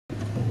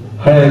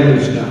Hare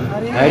Krishna.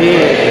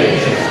 Hare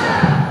Krishna.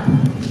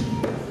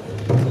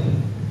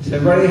 So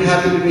very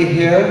happy to be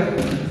here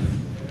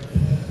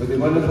with the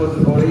wonderful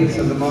devotees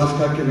of the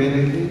Moscow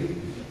community.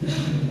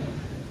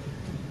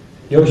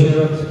 Я очень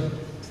рад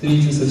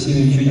встретиться со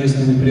всеми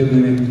чудесными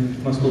преданными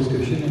московской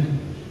общины.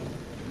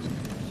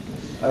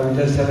 I was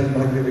just telling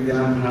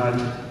Bhaktivedanta Maharaj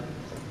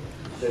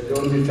that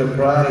don't be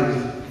surprised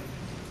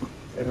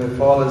if I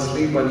fall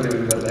asleep while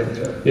during the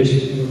lecture.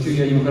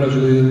 Я не Махараджу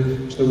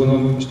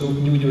говорил, что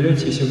не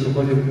удивляйтесь, если вдруг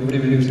во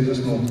время лекции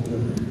заснул.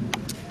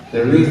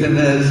 The reason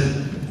is,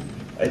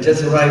 I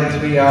just arrived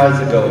 3 hours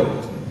ago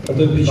from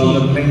the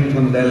plane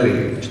from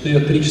Delhi. Что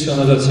я 3 часа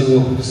назад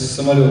всего с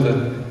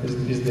самолета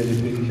из Дели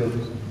прилетел.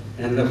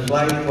 And the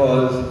flight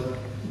was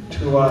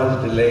 2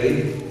 hours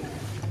delayed.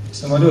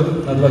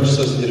 Самолет на 2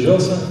 часа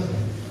задержался.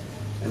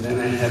 And then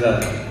I had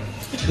a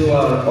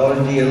 2-hour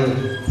ordeal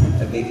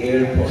at the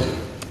airport.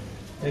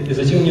 И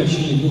затем у меня в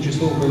течение 2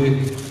 часов были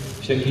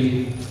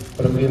всякие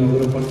проблемы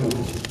в аэропорту.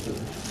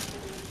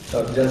 So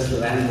I've just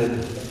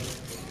landed.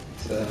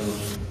 So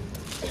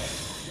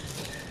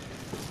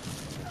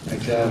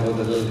actually I was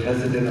a little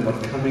hesitant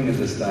about coming at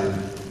this time.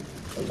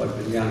 But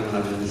Bhaktivedanta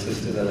Maharaj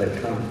insisted that I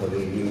come for the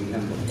new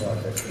temple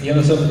project. Я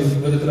на самом деле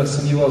в этот раз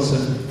сомневался,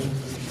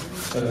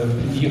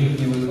 ехать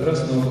не в этот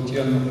раз, но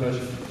Бхактивинода Махарадж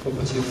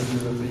попросил,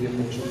 чтобы я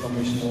приехал, чтобы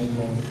помочь новому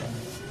плану.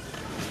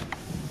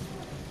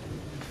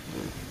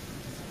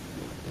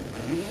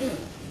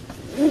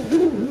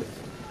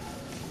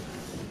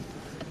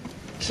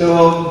 So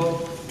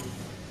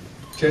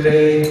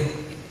today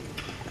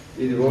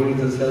the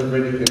devotees are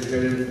celebrating the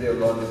 30th day of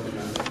Lord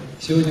Nityananda.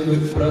 Сегодня вы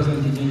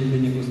празднуете день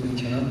рождения Господа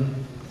Нитьянанды.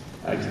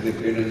 Actually, the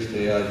 30th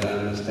day, as I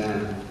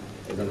understand,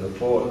 is on the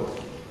 4th.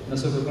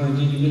 Насколько я понимаю,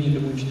 день рождения это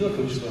будет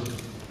 4 числа.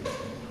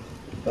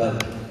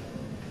 But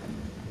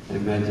I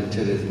imagine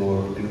today is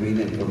more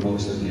convenient for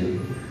most of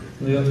you.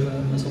 Но я,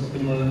 насколько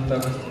понимаю,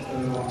 так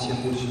всем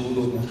больше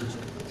удобно.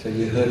 So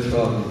you heard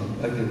from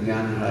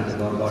Bhaktivedanta Maharaj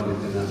about Lord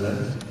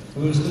Nityananda.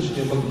 Вы уже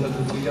слышали об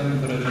Бхактивинода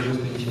Махараджа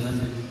Господа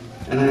Нитьянанды.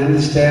 And I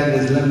understand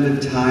there's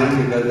limited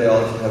time because they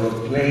also have a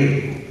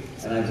play.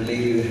 And I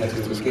believe you have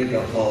to vacate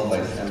the hall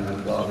by 7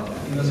 o'clock.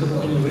 И насколько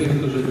я понимаю, время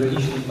тоже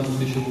ограничено, потому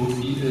что еще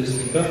будет и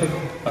спектакль,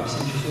 а в 7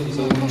 часов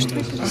за углом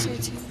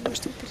присутствует.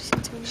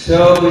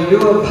 So we do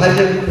a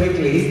bhajan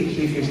quickly.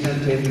 Shri Krishna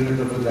Chaitanya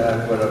Prabhu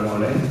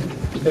Paramore.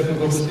 Итак,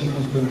 мы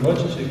быстренько споем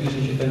баджан, Шри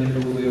Кришна Чайтанья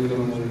Прабху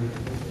Параморе.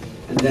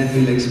 And then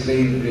we'll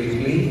explain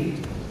briefly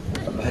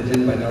a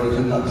bhajan by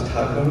Narottam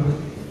Thakur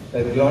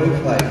that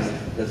glorifies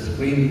the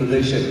supreme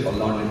position of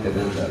Lord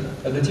Nityananda.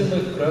 А затем мы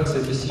вкратце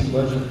объясним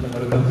баджан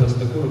Наротама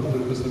Тхакура,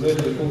 который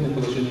прославляет верховное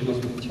положение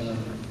Господа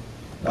Нитьянанды.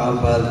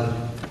 Gopal,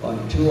 on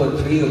 2 or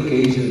 3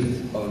 occasions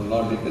of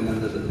Lord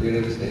Nityananda's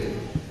appearance day,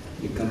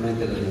 he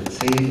commented on the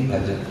same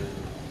bhajan.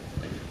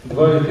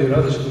 2 или 3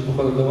 раза, что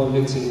Гопал давал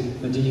лекции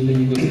на день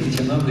рождения Господа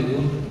Нитьянанды, и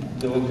он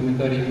давал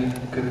комментарии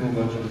к этому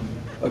баджану.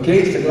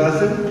 Okay,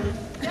 Saglasan?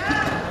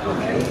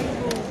 Okay.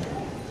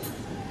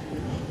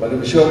 But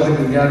I'm sure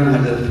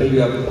Bhaktivedanta has fill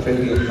you up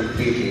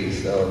completely,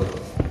 so,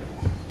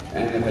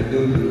 and if I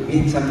do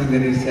repeat something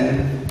that he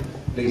said,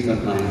 please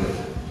don't mind it.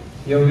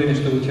 Я уверен,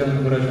 что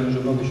Бхактивинода Махарадж уже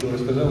много чего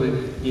рассказал, и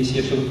если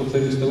я что-то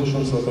повторю из того, что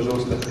он сказал,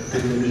 пожалуйста,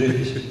 не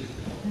обижайтесь.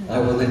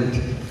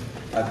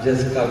 I've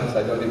just come, so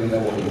I don't even know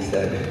what he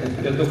said.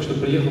 Я только что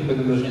приехал,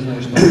 поэтому даже не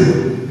знаю, что он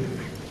говорил.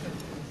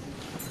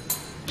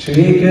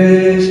 Shri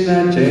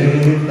Krishna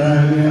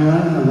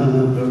Chaitanya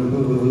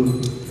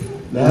Prabhu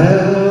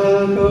Daya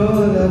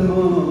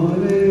More.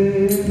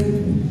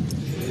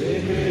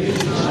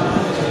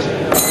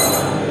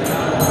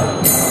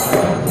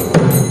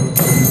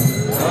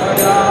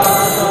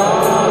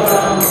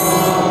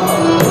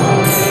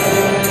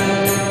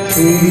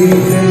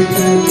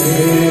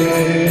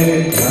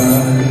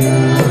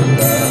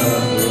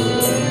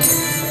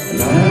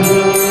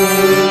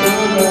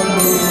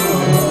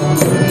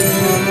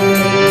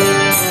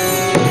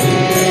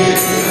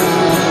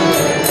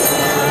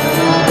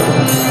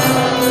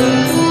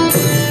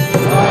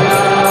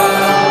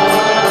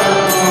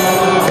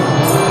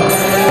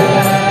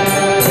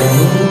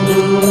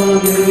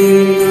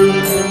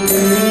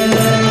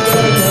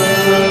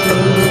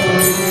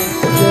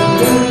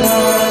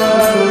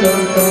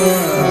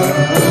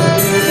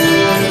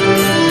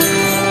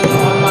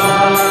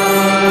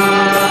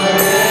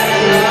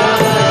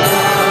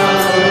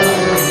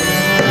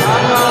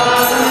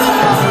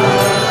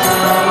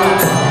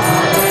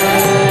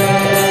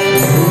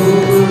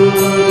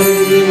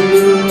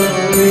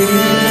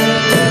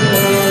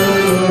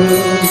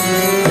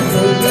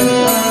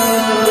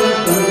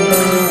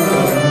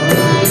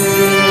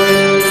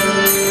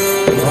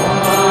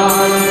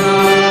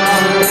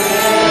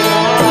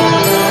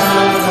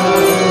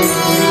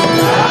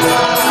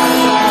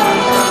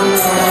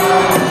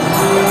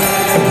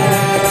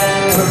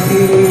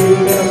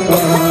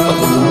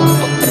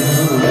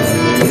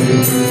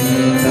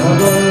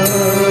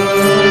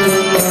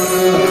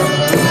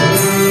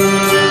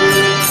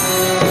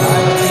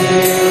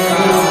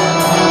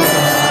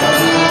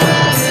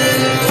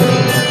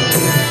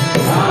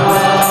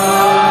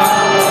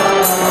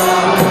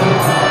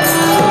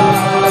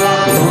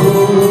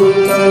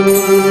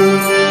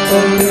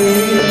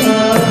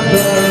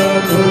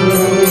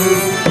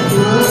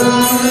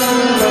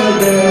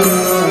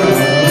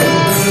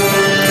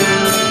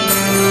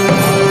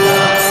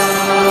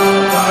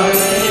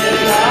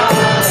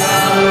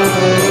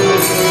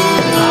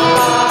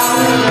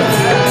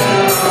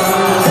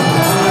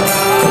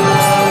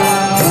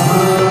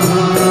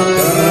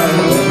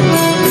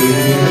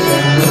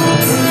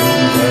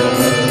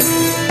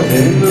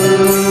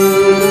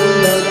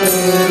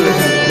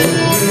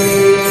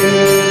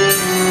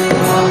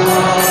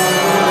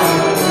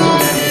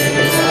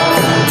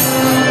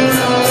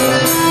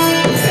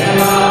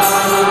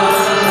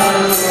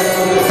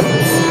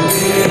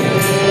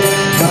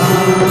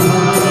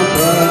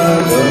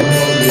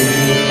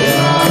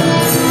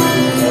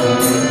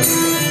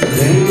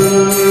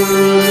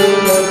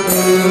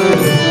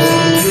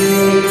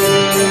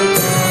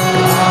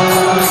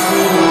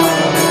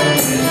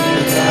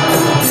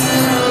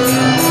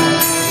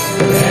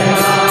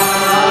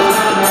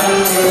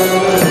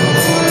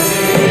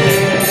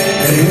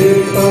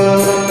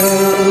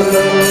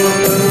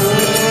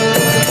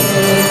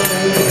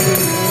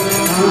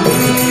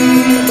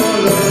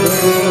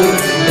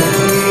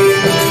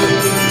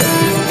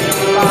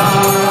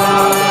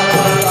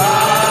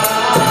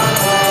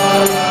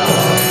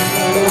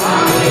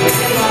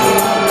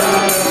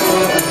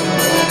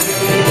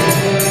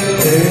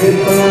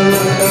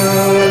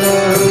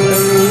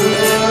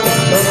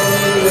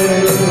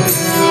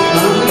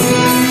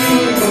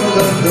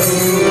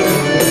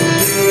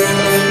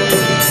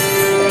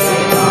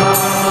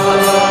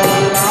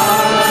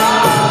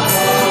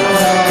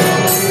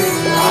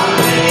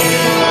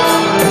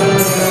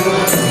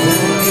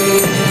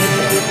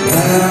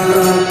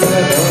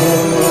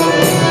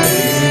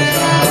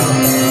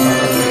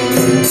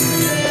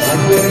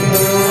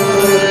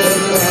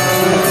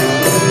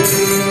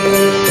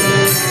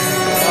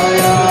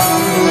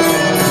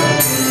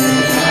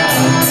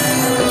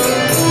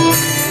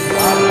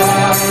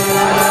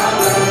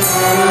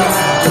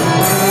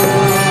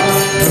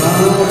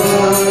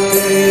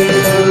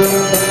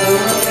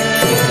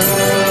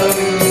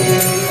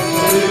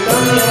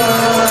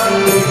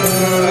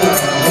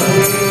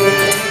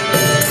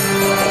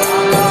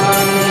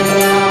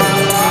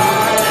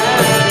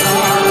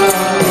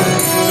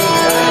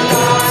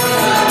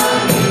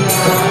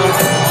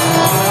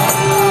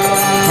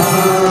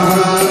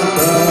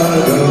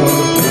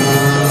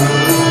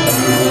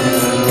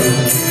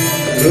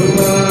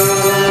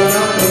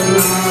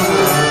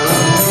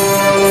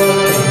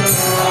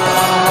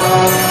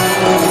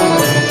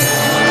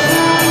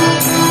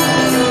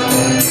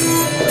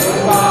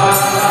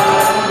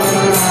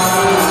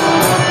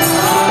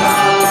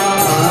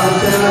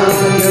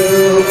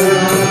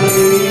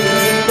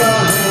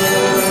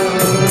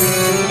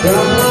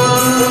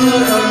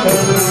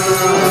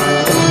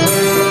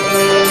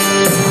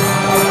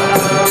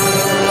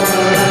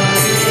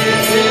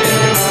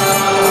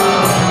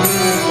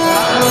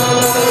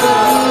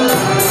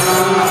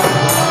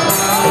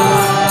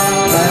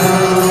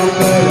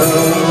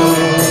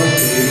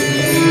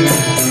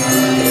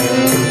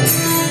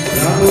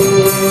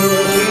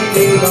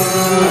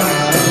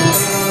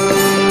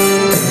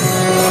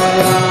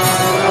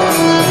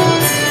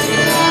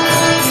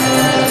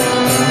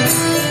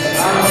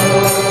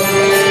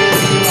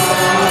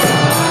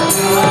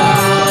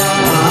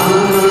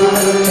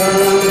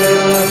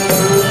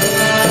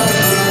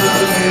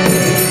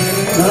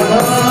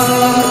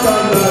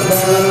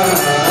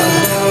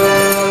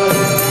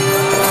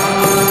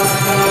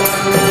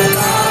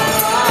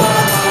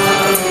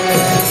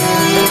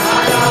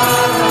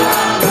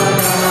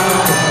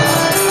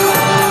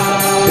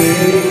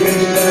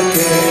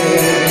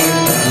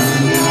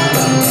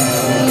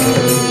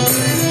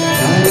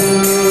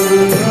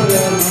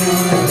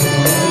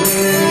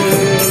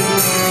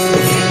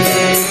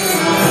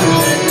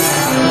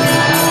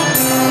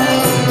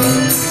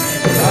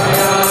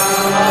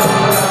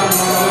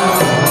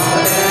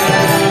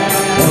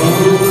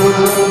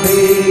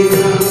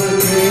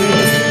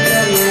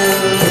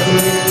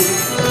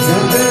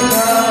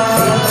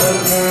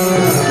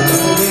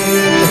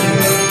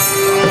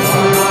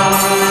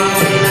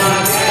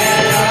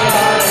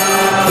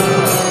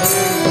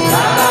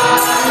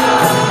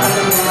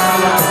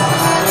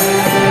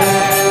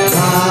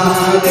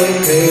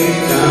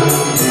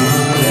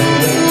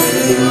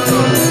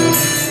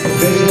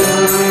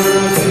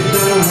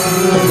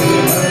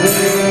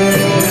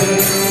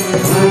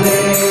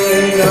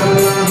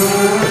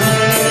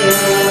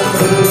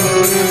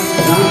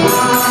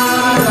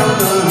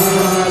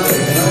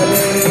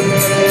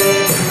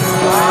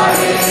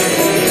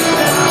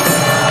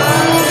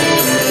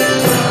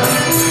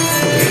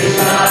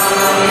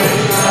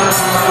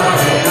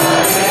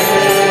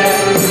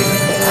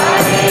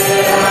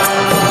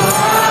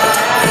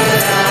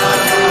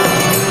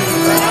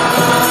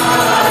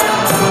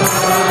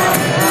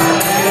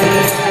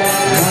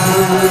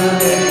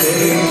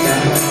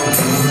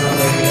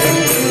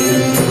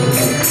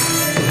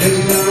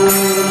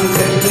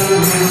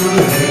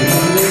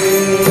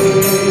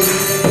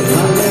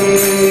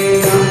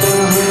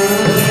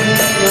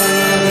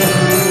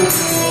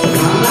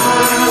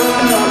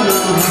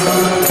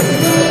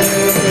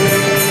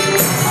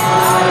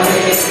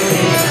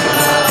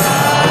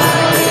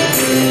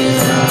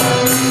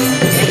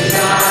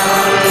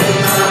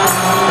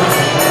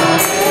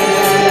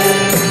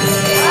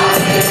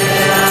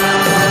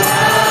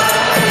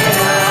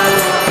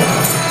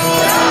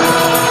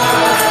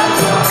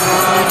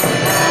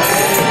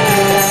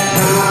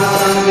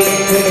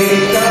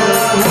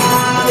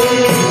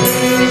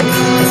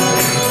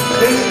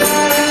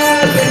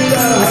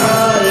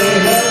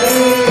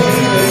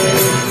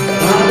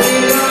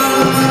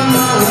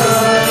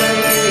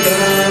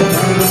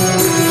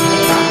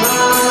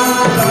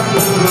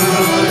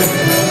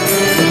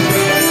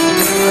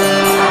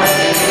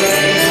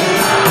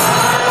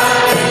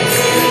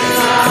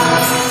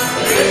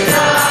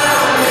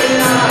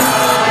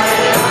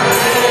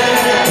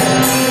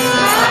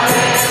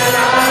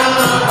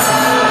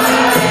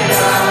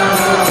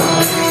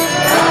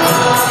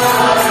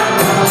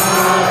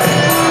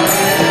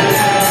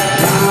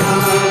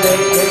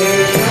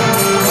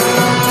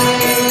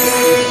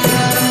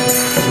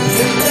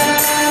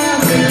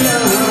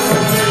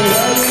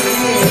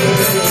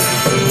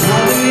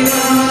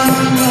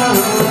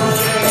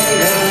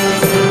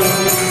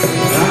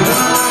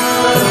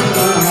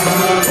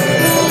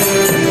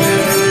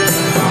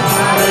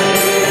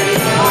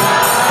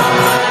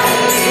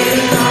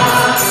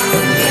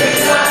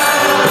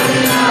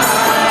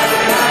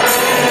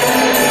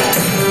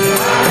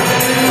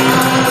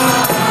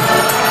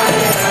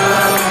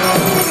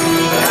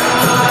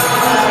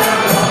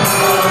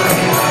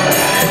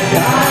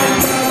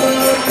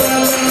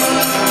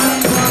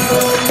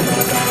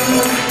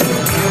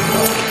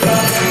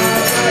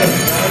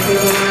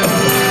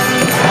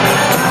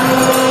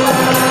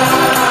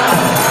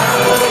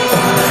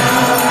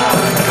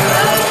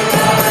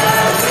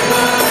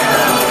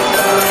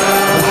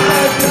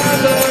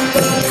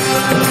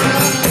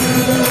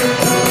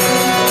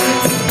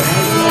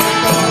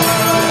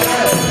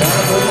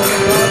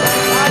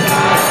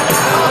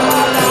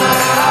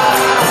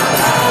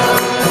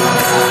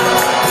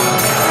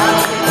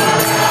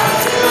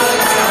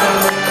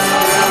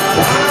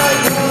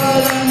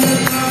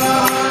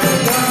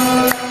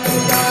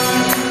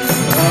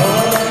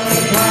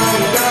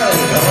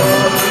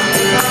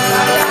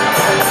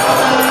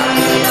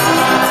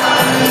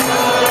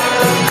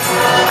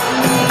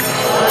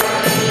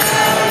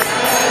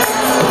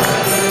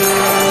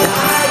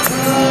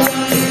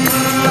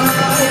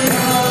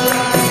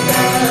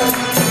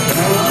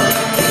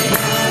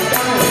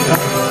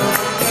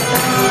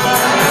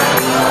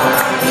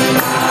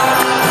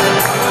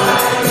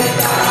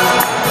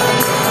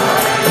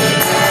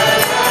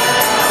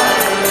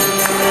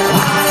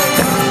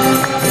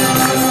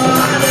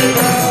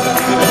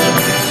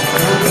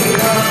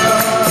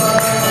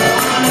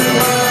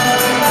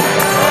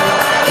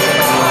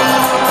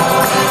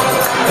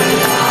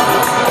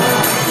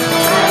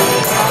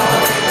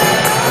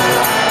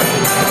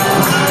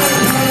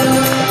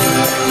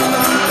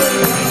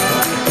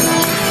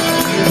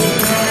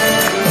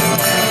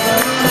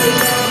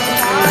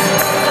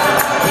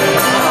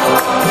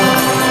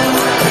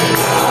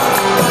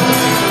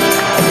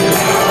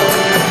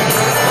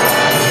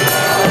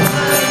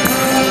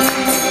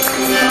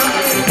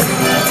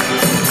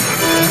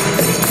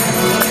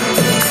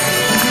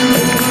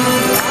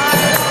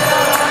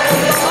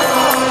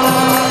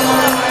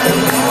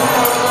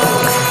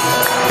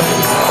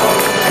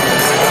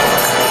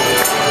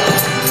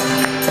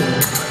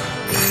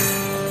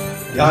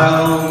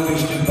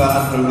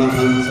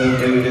 Paramahansa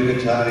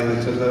Premjagacharya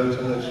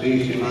Sadharchala Sri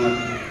Srimad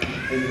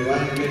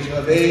Bhagavan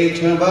Vishwadev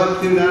Chana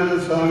Bhaktivedanta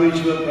Swami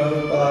Shila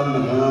Prabhupada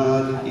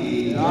Maharaj Ki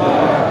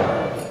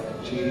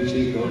Shri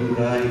Shri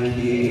Gaurudai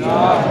Ki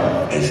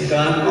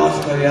ISKCON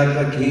Moscow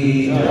Yatra Ki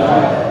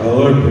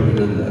Lord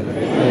Premananda.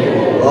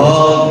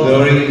 All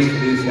glories to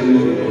the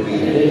Assembled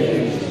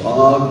Devotees.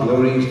 All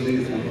glories to the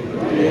Assembled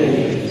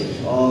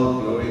Devotees. All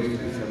glories to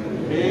the Assembled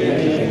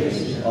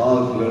Devotees. All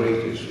glory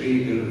to Sri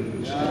Guru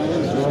Krishna.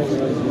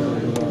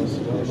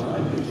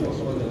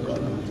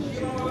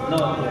 No.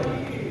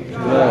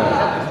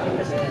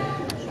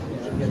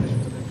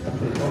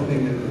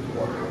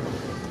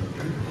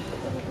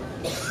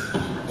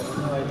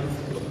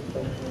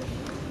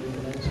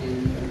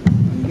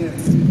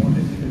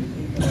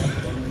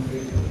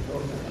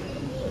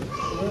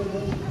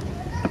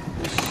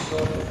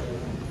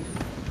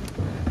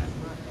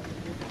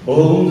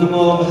 Om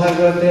Namo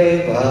Bhagavate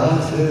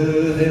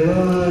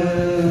Vasudevaya.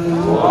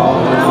 Om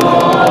Namo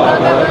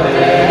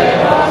Bhagavate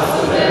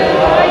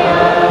Vasudevaya.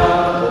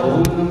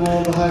 Om Namo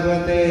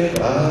Bhagavate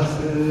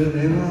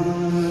Vasudevaya.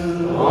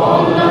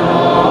 Om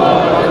Namo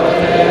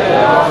Bhagavate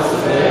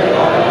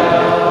Vasudevaya.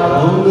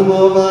 Om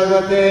Namo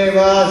Bhagavate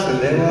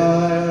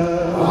Vasudevaya.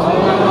 Om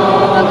Namo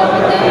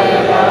Bhagavate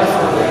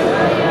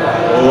Vasudevaya.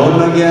 Om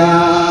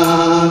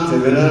Jnana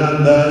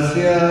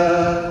Timirandasya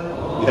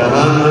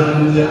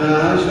Jnananjana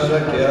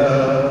Shalakya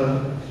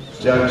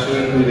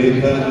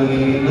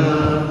Chakshurmilitanina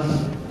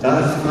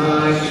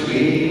Tasmai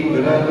Shri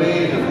Gurave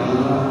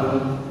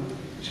Namah.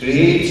 Shri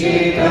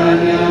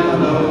Chaitanya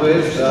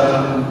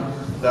Manovisam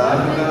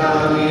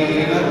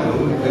Dhanamena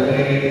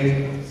Bhutale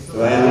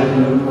Swayam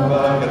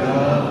Rupa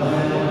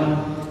Gadamaya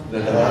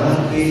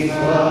Dadati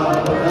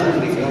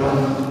Swapadandikam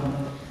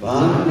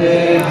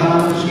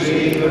Vandeham Shri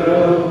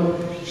Guru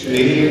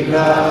Shri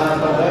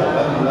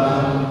Prabhupada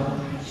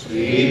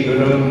Shri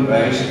Guru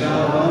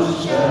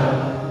Vaishnavamscha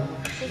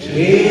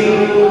Shri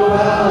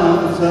Rupam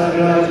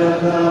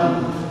Sarvajatam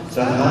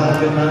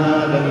Sahajana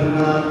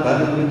Raguna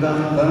Parmitam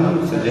Tam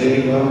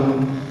Sadevam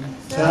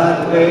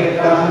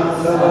Sadvaitam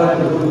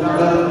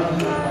Savadhutam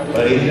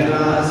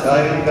Parijana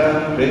Saitam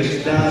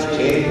Krishna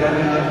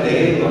Chaitanya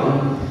Devam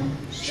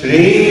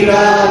Shri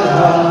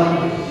Radha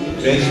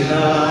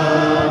Krishna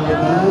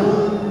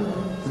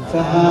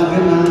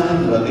Sahajana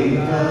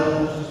Lalita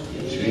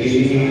Shri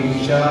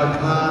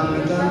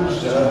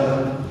Shakhamritamsha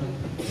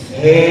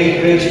Hey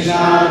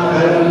Krishna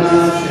Karuna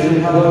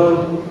Sindhu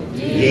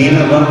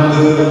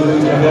Dinabandhu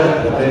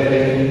Jagatpate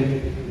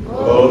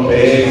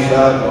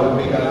Gopesa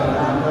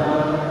Gopikananda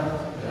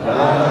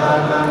Radha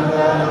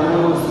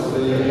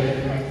Namaste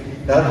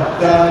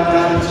Tatta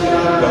Kancha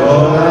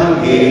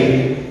Gaurangi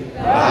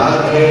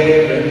Radhe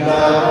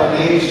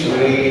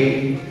Vrindavaneshwari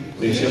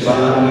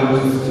Vrishabhanu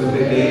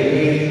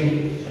Sudevi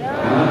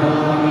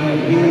Namami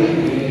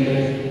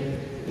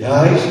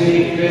Jai Shri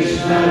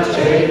Krishna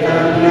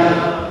Chaitanya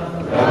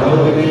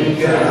Prabhu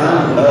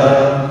Nityananda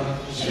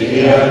Shri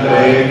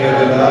Advaita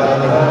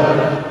Gadadhar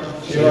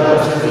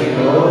Shivasati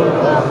Gaur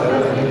Bhakta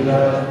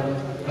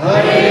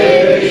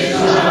Hare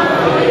Krishna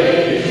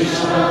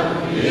Krishna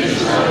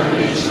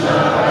Krishna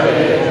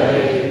Hare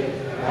Hare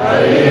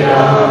Hare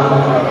Rama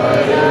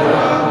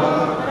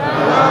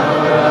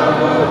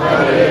Rama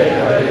Hare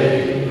Hare.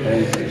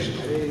 Hare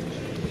Krishna.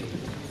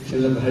 So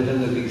the bhajan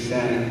that we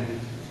sang,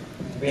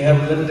 we have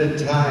limited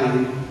time,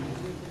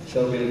 so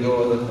we'll go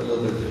a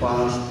little bit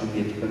fast in the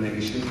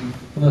explanation.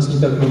 У нас не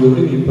так много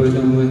времени,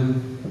 поэтому мы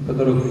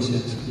поторопимся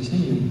с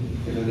объяснением.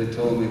 Because they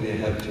told me they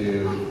have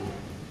to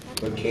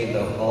vacate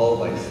the hall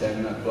by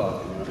 7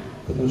 o'clock, you know.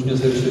 Потому что мне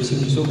сказали, что в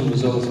 7 часов нужно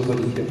зал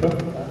освободить, я прав?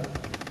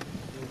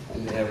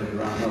 And they have a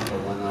drama for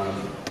 1 hour.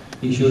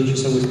 И еще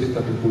часовой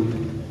спектакль будет.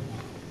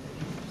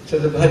 So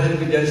the bhajan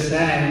we just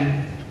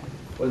sang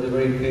was a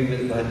very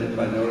famous bhajan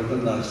by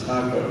Narottam Das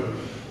Thakur.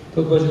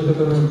 Тот баджан,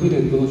 который мы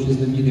пели, был очень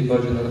знаменитый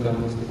баджан Наротtam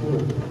Das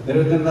Thakur.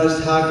 Narottam Das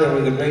Thakur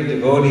was a great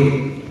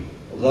devotee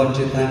of Lord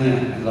Chaitanya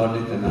and Lord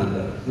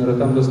Nityananda.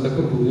 Наротtam Das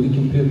Thakur был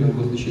великим преданным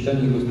Господа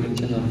Чайтаньи и Господа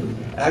Нитьянанды.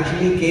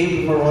 Actually, he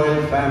came from a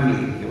royal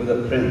family. He was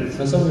a prince.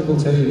 На самом деле был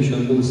царевич,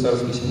 он был из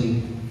царской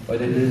семьи.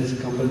 But in his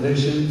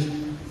compositions,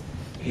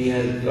 he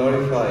has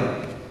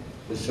glorified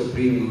the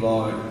Supreme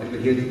Lord.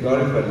 He has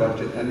glorified Lord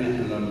Chaitanya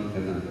and Lord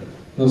Nityananda.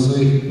 Но в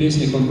своих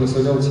песнях он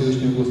прославлял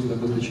Всевышнего Господа,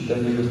 Господа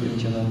Чайтаньи и Господа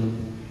Нитьянанды.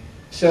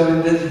 So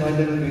in this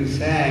bhajan we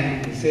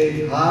sang, he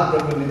says, Ha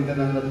Prabhu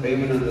Nityananda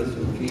Premananda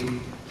Sukhi,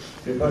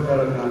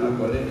 Kripakarakana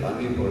Kore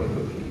Ami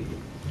Bodhakukhi.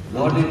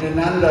 Lord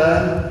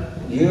Nityananda,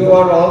 you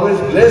are always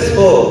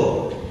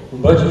blissful. В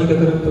баджане,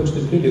 который мы только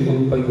что пели,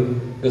 он поет: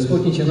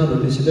 Господь Нитьянанда,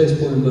 ты всегда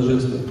исполнен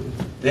блаженства.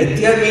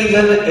 Nitya means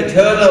an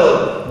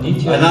eternal.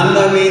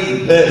 Ananda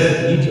means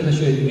bliss. Нитья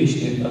означает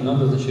вечный,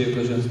 Ананда означает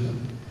блаженство.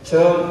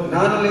 So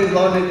not only is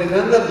Lord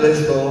Nityananda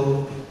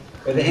blissful,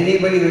 but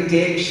anybody who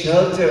takes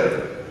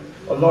shelter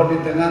of Lord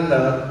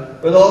Nityananda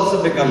will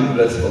also become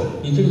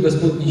blissful. Не только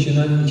Господь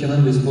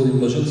Нитьянанда исполнен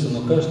блаженство,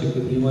 но каждый,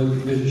 кто принимает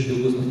убежище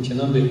у Господа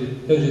Нитьянанды,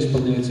 также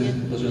исполняется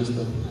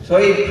блаженство. So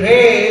he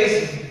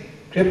prays,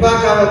 Kripa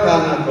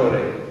Kavakana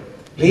Kore.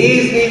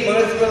 Please be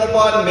merciful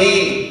upon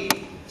me,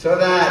 so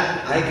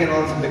that I can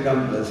also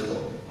become blissful.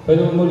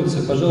 Поэтому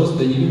молится,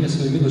 пожалуйста, яви мне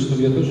свою милость,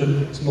 чтобы я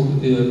тоже смог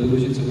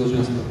погрузиться в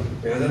блаженство.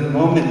 Because at the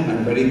moment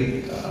I'm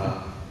very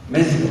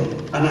miserable,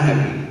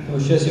 unhappy. Но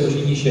сейчас я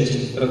очень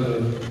несчастен,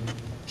 страдаю.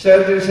 So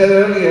as I said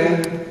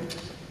earlier,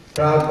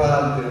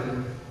 Prabhupada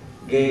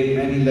gave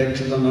many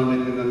lectures on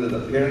Nityananda, the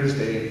appearance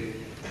day,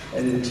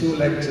 and in 2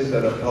 lectures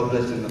that are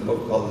published in the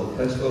book called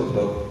the Festival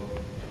Book,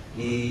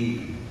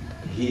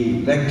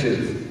 he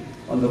lectures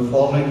on the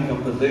following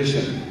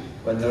composition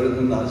by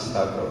Narottam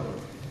Thakur.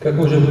 Как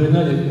мы уже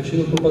упоминали,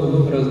 Шрила Прабхупада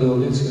много раз давал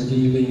лекции на день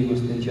явления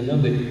Господа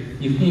Нитьянанды,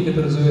 и в книге,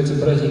 которая называется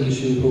 «Праздники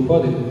Шрилы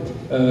Прабхупады»,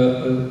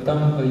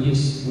 там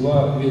есть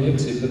 2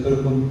 лекции, в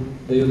которых он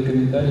дает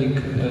комментарий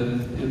к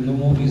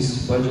одному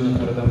из баджанов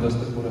Наротtam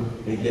Тхакура.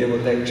 He gave a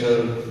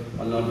lecture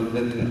on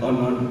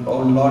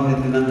Lord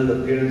Nityananda's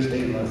appearance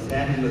day in Los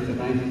Angeles in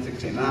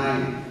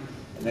 1969,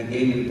 and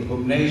again in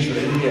Bhubaneswar,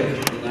 India in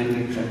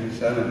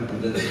 1977,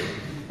 on this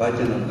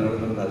bhajan of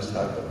Narottam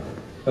Thakur.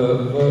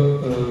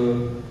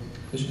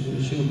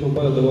 Шрила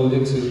Прабхупада давал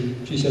лекцию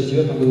в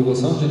 1969 году в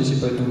Лос-Анджелесе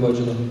по этому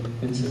баджану.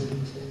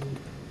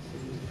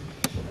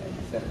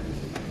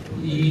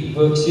 И в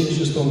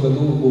 1976 году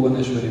в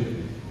Бхубанешваре.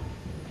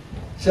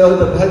 So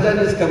the bhajan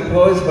is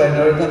composed by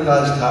Narottam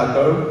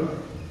Thakur.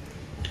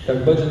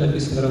 Как баджан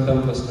написан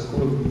Наротtam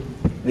Тхакур.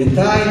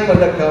 Nitai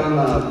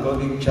Padakamma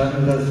Govi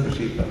Chandra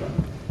Sushitala.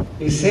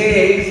 He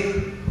says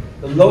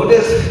the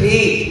lotus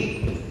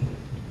feet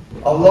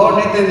of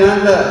Lord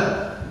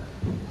Nityananda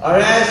are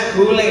as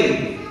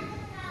cooling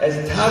as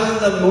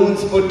thousands of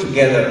moons put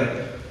together.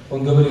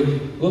 Он говорит,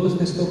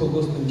 лотосные стопы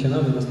Господа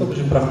Нитьянанды настолько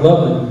же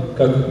прохладны,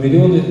 как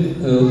миллионы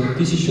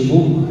тысячи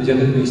лун,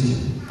 взятых вместе.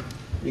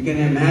 You can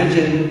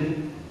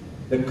imagine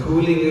the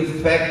cooling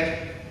effect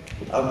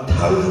of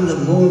thousands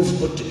of moons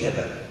put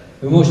together.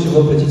 Вы можете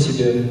воплотить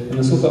себе,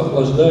 насколько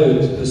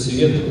охлаждают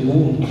свет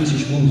лун,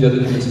 тысяч лун,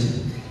 взятых вместе.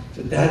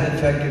 So that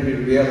effect can be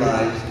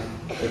realized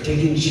by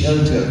taking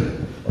shelter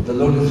of the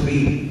lotus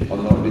feet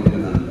of Lord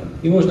Nityananda.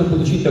 И можно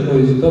получить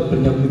такой результат,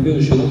 приняв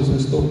прибежище лотосных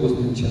стоп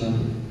Господа Нитьянанды.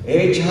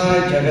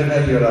 Echai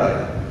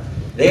Jagadayurai.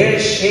 Their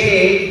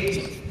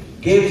shade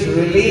gives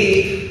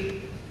relief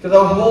to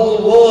the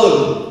whole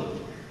world.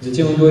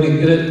 Затем он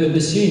говорит, это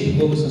сень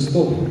лотосных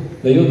стоп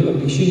дает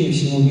облегчение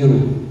всему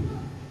миру.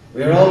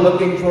 We are all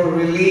looking for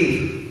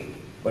relief,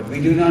 but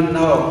we do not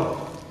know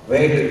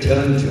where to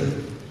turn to.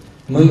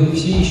 Мы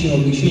все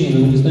ищем облегчение,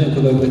 но мы не знаем,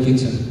 куда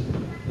обратиться.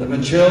 The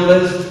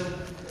materialists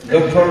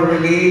look for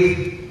relief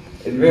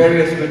in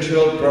various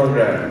material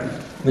programs.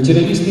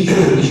 Материалисты ищут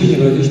облегчение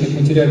в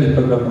различных материальных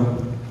программах.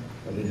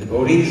 But the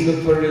devotees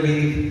look for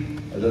relief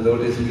at the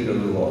lotus feet of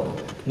the Lord.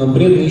 Но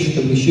преданные ищут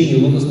облегчение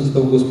у лотосных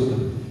стоп Господа.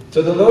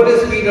 So the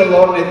lotus feet of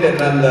Lord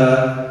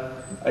Nityananda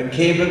are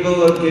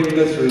capable of giving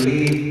us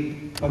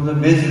relief from the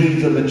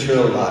miseries of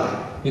material life.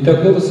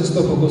 Итак, лотосные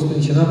стопы Господа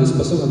Нитьянанды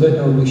способны дать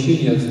нам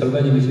облегчение от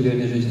страданий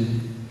материальной жизни.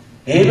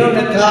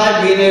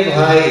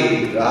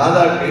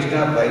 Radha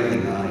Krishna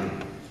Paidinai.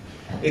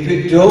 If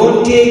you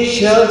don't take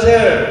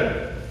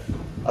shelter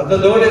of the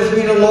lotus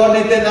feet of Lord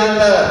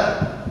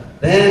Nityananda,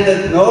 then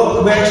there's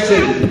no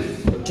question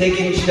of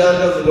taking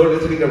shelter of the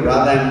lotus feet of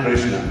Radha and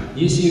Krishna.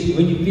 Если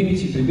вы не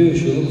примете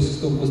прибежище лотосных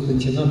стоп Господа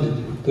Нитьянанды,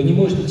 то не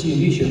может идти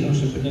речи о том,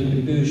 чтобы принять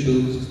прибежище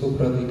лотосных стоп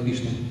Рады и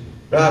Кришны.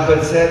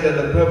 Prabhupada said that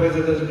the purpose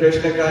of this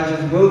Krishna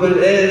conscious movement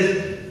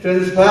is to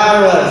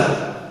inspire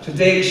us to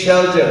take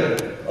shelter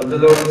of the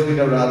lotus feet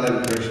of Radha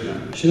and Krishna.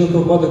 Шрила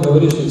Прабхупада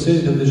говорит, что цель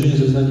этого движения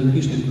сознания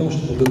Кришны в том,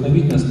 чтобы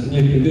вдохновить нас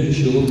принять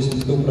прибежище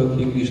лотосных стоп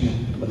Рады и Кришны.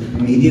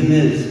 Medium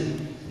is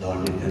Lord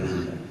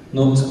Nityananda.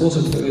 Но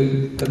способ,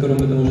 которым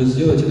это может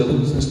сделать, это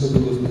лотосные стопы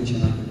Господа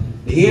Нитьянанды.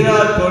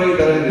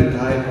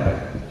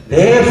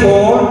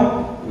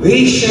 Therefore,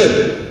 we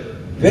should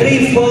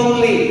very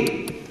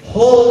firmly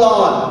hold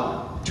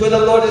on to the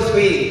lotus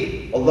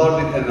feet of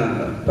Lord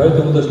Nityananda.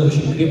 Поэтому мы должны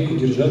очень крепко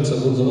держаться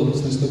за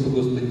лотосные стопы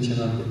Господа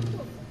Нитьянанды.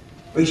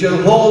 We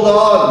should hold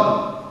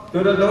on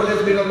to the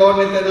lotus feet of Lord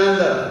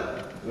Nityananda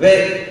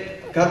with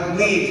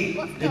complete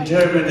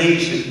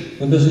determination.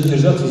 Мы должны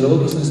держаться за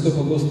лотосные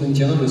стопы Господа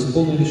Нитьянанды с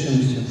полной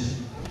решимостью.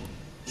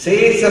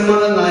 Say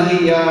samana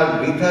nahi yar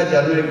vita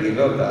janme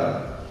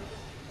gilota.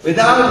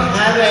 Without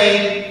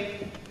having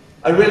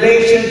a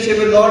relationship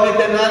with Lord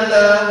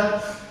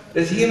Nityananda,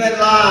 this human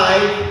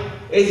life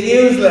is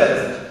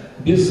useless.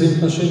 Без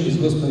взаимоотношений с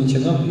Господом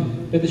Нитьянандой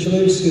эта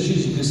человеческая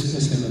жизнь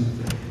бессмысленна.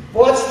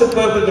 What's the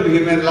purpose of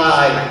human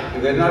life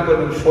if we're not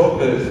going to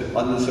focus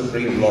on the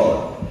Supreme Lord?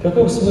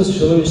 Каков смысл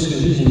человеческой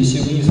жизни, если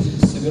вы не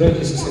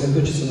собираетесь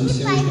сосредоточиться на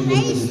Всевышнем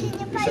Господе?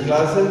 Mr.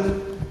 Klassen,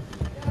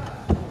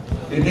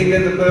 do you think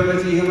there's a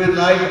purpose of human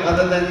life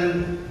other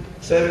than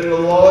serving the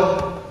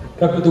Lord?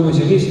 Как вы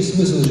думаете, есть ли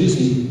смысл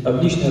жизни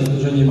отличное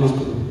служение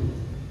Господу?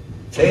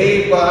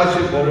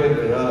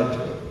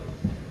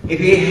 If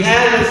we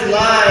have this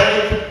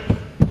life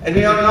and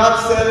we are not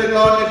serving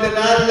Lord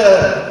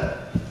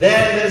Nityananda,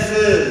 then this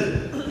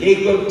is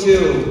equal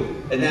to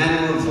an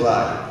animal's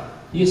life.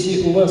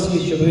 Если у вас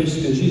есть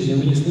человеческая жизнь, и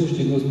вы не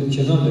слушаете Господа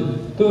Нитьянанды,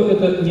 то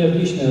это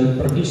неотличная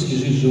практически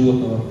жизнь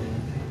животного.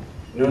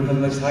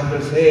 Narottam Das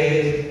Thakur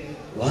says,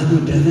 one who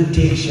doesn't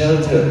take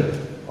shelter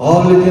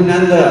of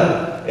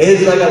Nityananda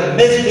is like a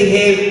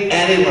misbehaved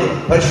animal,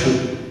 Pashu.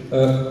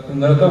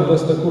 Наротам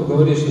Das Thakur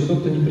говорит, что тот,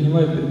 кто не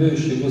принимает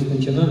прибежище Господа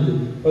Нитьянанды,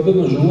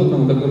 подобно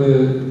животному,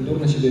 которое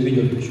дурно себя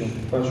ведет, причем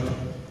Пашу.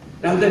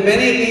 Now there are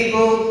many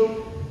people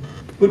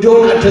who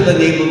don't utter the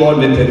name of Lord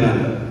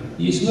Nityananda.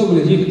 Есть много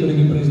людей, которые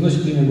не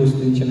произносят имя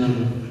Господа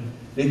Нитьянанды.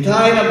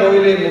 Nitayana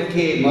boile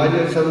mukhe,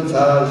 maja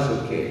samsara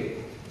sukhe.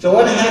 So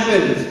what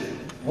happens?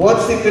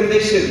 What's the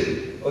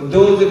condition of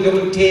those who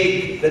don't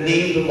take the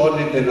name of Lord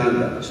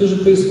Nityananda? Что же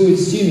происходит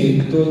с теми,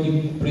 кто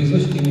не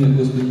произносит имя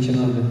Господа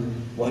Нитьянанды?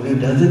 One who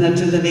doesn't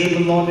utter the name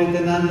of Lord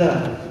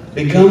Nityananda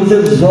becomes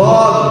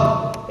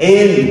absorbed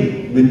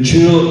in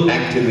material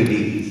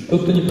activities.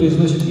 Тот, кто не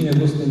произносит имя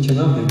Господа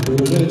Нитьянанды,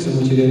 погружается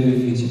в материальную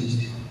деятельность.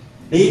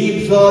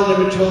 Being absorbed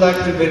in material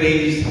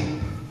activities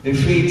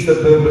defeats the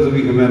purpose of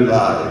human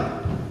life.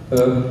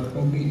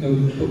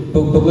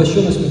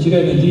 Поглощенность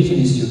материальной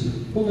деятельностью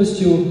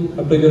полностью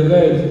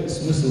опровергает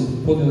смысл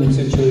подлинной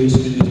цели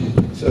человеческой жизни.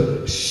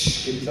 So,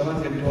 if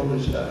someone can control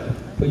this time.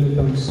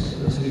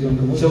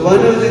 So one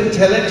who's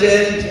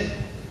intelligent,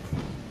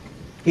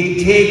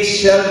 he takes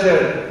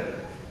shelter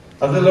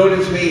of the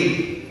lotus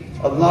feet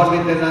of Lord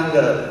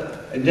Nityananda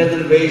and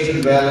doesn't waste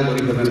his valuable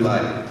human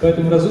life.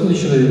 Поэтому разумный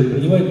человек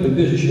принимает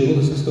прибежище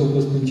лотосных стоп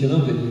Господа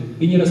Нитьянанды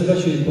и не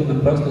растрачивает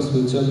понапрасну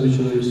свою ценную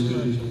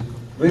человеческую жизнь.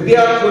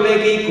 Vidya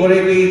kuleki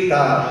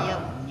kurevita.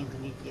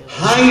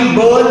 High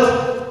birth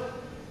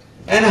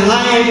and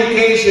high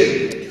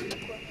education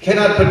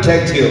cannot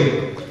protect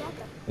you.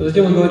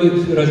 Затем он говорит,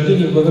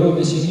 рождение в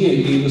благородной семье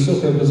и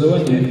высокое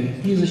образование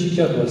не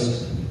защитят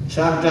вас.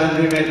 Sometimes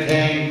we may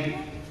think,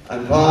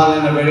 I'm born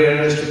in a very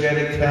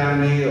aristocratic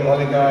family,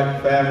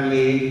 oligarch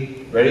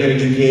family, very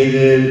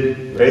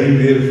educated, very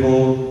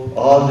beautiful,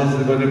 all this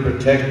is going to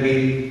protect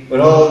me, but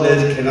all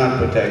this cannot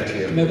protect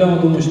you. Иногда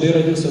мы думаем, что я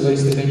родился в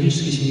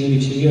аристократической семье или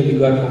в семье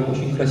олигархов,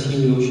 очень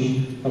красивый,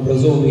 очень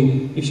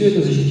образованный, и все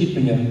это защитит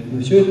меня,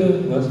 но все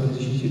это вас не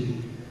защитит.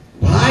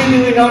 Why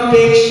do we not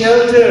take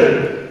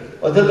shelter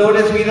of the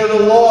lotus feet of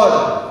the Lord?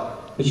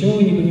 Почему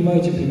вы не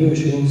понимаете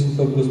прибежище лотосных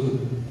стоп Господа?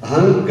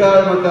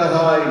 Ahankar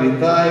matahai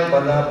nitai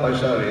pada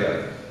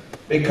pasharya.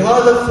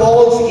 Because of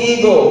false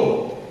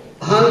ego,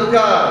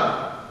 ahankar,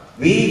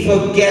 we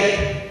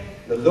forget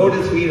the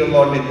lotus feet of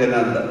Lord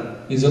Nityananda.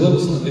 Из-за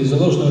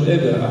ложного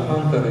эго,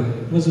 аханкары,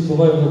 мы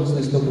забываем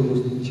лотосные стопы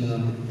Господа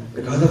Нитьянанды.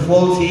 Because of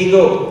false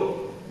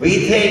ego,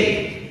 we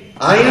think,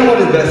 I know what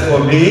is best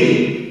for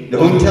me,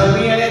 don't tell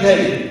me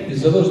anything.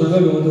 Из-за ложного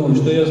эго мы думаем,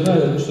 что я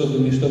знаю, что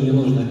мне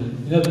нужно,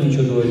 не надо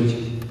ничего говорить.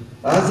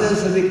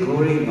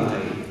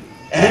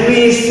 And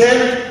we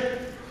accept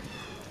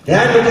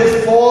that which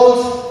is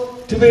false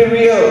to be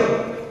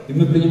real. И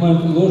мы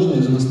принимаем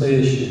ложное за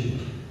настоящее.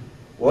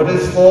 What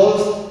is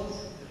false?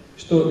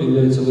 Что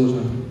является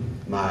ложным?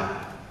 Maya.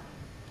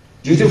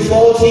 Due to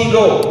false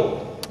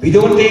ego, we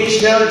don't take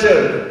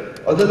shelter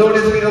of the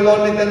lotus feet of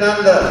Lord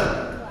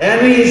Nityananda,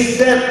 and we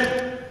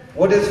accept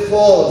what is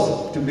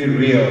false to be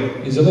real.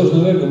 Из-за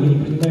ложного эго мы не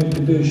принимаем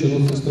прибежище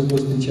лотосных стоп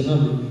Господа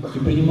Нитьянанды и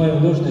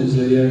принимаем ложное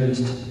за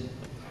реальность.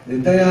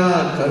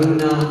 Nitaya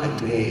Karuna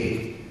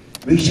Agre.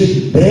 We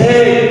should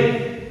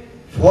beg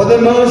for the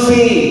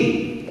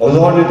mercy of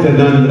Lord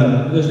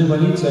Nityananda. Мы должны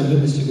молиться о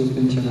милости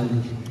Господа Нитьянанды.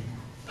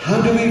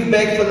 How do we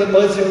beg for the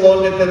mercy of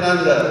Lord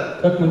Nityananda?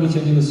 Как молить о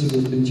милости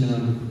Господа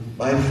Нитьянанды?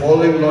 By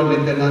following Lord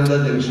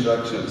Nityananda's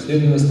instructions.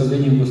 Следуя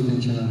наставлениям Господа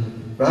Нитьянанды.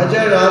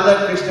 Raja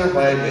Radha Krishna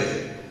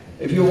Bhayate.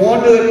 If you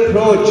want to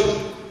approach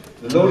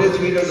the lotus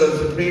feet of the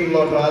Supreme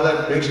Lord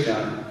Radha Krishna,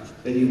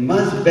 then you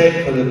must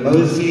beg for the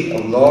mercy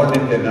of Lord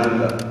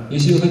Nityananda.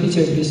 Если вы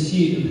хотите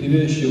обрести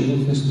прибежище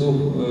лотосных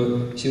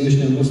стоп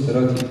Всевышнего Господа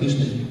Радхи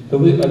Кришны, то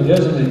вы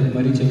обязаны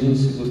молить о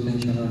милости Господа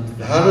Нитьянанды.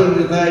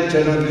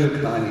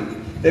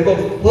 They will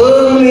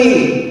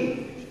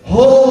firmly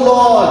hold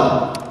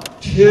on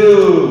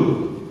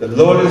to the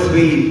lotus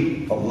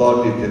feet of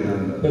Lord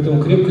Nityananda.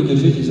 Поэтому крепко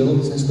держитесь за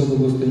лотосные стопы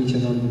Господа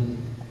Нитьянанды.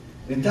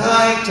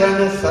 Nitai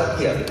Chana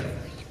Satya.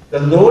 The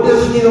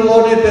lotus feet of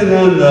Lord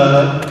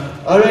Nityananda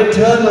are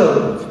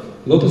eternal.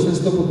 Лотосные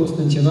стопы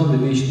Господа Нитьянанды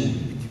вечные.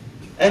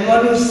 And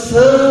one who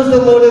serves the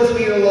lotus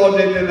feet of Lord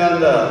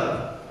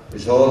Nityananda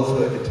is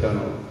also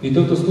eternal. И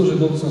тот, кто служит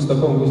лотосным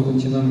стопам Господа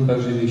Нитьянанды,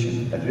 также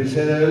вечен. As we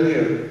said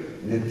earlier,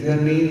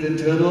 Nitya means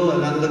eternal,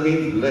 Ananda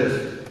means bliss.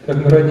 Как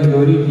мы ранее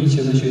говорили,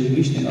 Нитья означает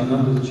вечный, а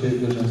Ананда означает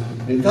блаженство.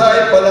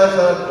 Nitai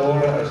Padasa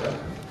Tora Asa.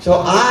 So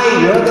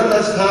Narottam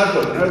Das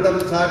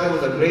Thakur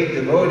was a great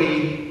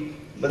devotee,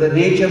 but the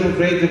nature of a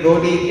great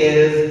devotee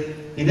is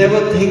he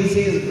never thinks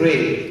he is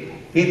great.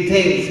 He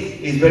thinks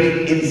he is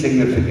very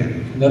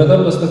insignificant.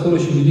 Наротам Das Thakur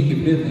очень великий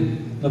преданный,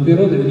 но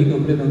природа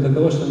великого преданного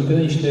такова, что он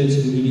никогда не считает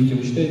себя великим,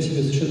 он считает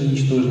себя совершенно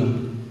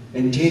ничтожным.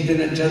 In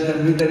Chaitanya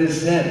Charitamrita it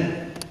is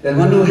said that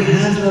one who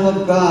has love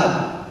of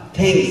God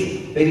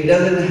thinks that he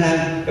doesn't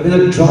have even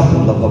a drop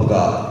of love of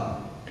God.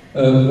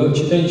 В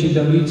читании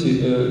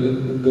Чайтамрити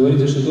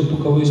говорится, что тот, у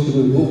кого есть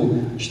любовь к Богу,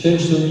 считает,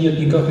 что у него нет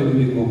никакой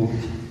любви к Богу.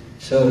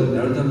 So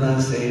Narottam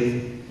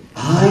says,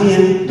 I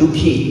am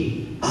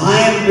dukhi. I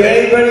am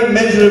very, very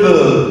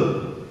miserable.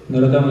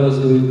 Наротам Дас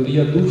говорит,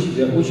 я духи,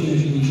 я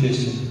очень-очень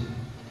несчастен.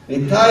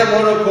 Nitai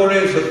Moro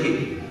Kore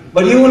Sukhi.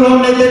 But you,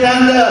 Lord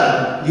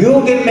Nityananda,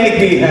 you can make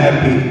me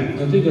happy.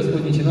 Но ты,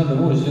 Господь Нитянанда,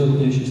 можешь сделать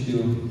меня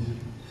счастливым.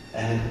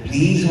 And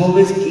please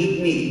always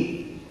keep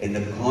me in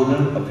the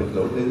corner of your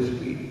lotus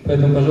feet.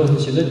 Поэтому, пожалуйста,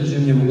 всегда держи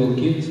меня в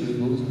уголке своих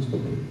лотосных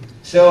стоп.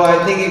 So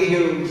I think if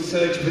you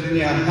search within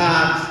your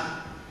heart,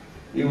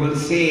 you will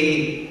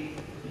see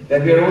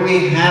that we are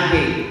only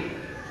happy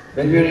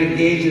when we are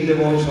engaged in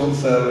devotional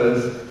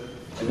service.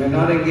 If we are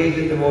not engaged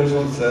in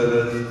devotional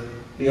service,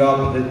 the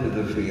opposite is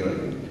the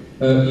feeling.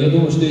 Я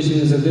думаю, что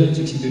если вы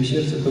заглянете к себе в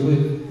сердце, то вы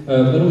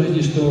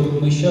обнаружите, что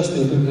мы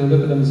счастливы только тогда,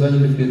 когда мы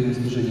заняты преданным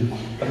служением.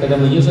 А когда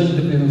мы не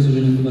заняты преданным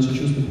служением, то наши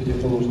чувства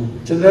противоположны.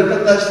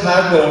 Narottam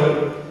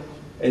Thakur,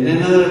 in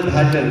another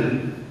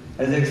bhajan,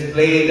 has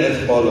explained as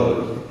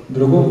follows. В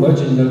другом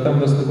баджане Наротам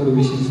Дас Тхакур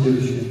объяснил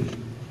следующее.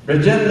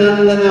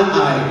 Brajanandana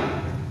I,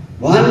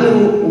 one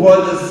who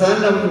was the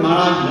son of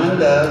Maharaj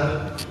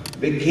Nanda,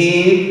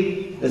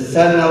 became the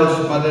son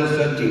of Mother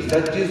Sachi,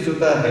 Sachi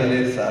Sutta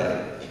Hele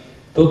Sai.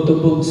 Тот, кто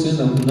был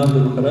сыном Нанды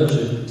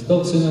Махараджи,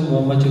 стал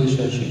сыном матери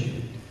Шачи.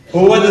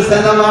 Who was the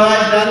son of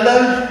Maharaj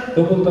Nanda?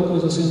 Кто был такой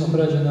за сын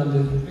Махараджи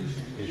Нанды?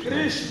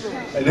 Krishna.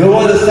 And who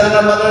was the son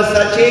of Mother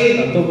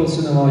Sachi? А кто был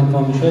сыном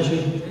мамы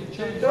Шачи?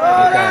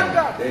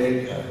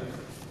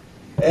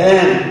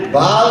 And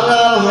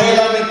Balaram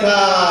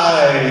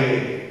Hailamitai.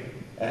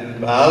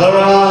 And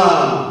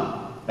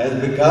Balaram has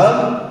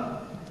become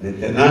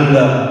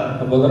Nityananda.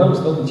 А Баларам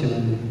стал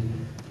Нитянандой.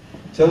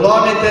 So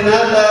Lord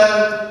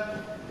Nityananda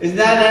is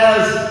none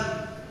else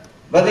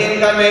but the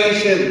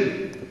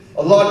incarnation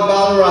of Lord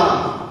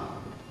Balaram.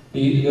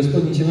 И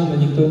Господь Нитянанда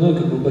никто иной,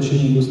 как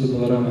воплощение Господа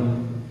Баларама.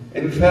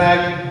 In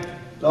fact,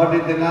 Lord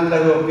Nityananda,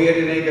 who appeared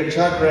in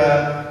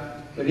Ekachakra,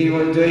 when he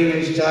was doing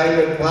his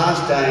childhood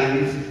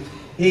pastimes,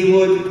 he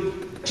would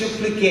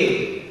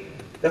duplicate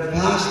the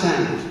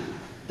pastimes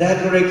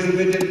that were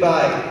exhibited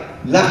by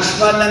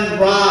Lakshman and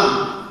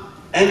Ram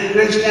and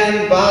Krishna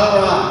and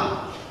Balaram.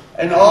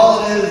 And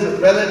all his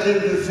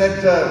relatives,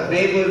 etc.,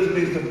 neighbors would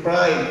be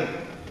surprised.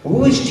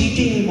 Who is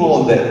teaching him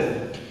all this?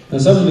 На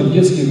самом деле, в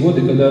детские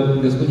годы, когда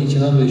Господь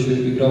Нитянанда еще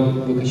играл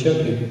в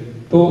Экачакре,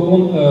 то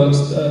он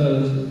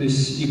то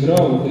есть,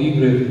 играл в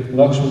игры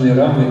Лакшмана и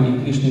Рамы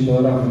и Кришны и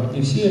Баларамы.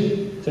 И все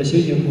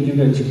соседи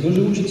удивляются, кто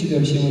же учит тебя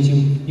всем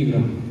этим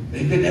играм?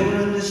 They can never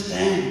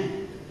understand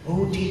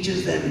who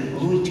teaches them,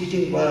 who is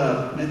teaching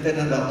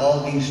Nityananda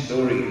all these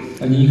stories.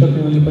 Они никак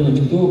не могли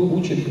понять, кто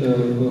учит,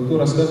 кто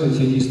рассказывает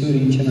все эти истории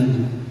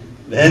Нитянанде.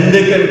 Then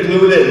they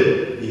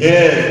concluded,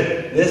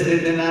 yes, this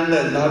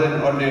Nityananda is not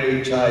an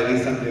ordinary child, he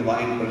is some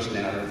divine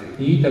personality.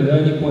 И тогда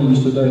они поняли,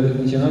 что да, этот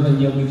Нитянанда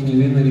не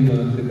обыкновенный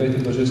ребенок, какая-то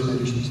божественная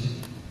личность.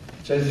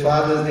 So his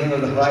father's name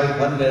was Hari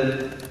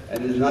Pandit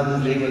and his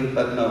mother's name was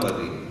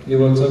Padmavati.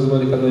 Его отца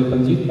звали Кадай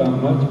Пандит, а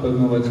мать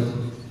Падмавати.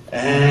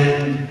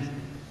 And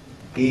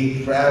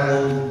he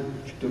traveled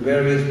to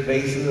various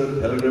places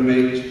of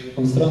pilgrimage.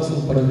 Он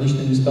странствовал по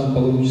различным местам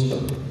паломничества.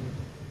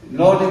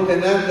 Lord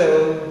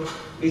Nityananda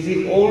is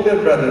the older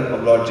brother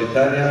of Lord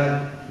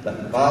Chaitanya, then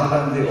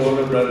Balaram the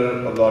older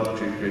brother of Lord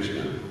Sri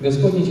Krishna.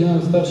 Господь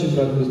Нитянанда старший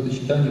брат Господа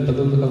Чайтаньи,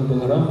 подобно как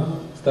Баларам,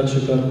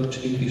 старший брат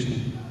Шри Кришны.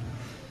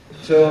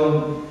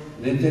 So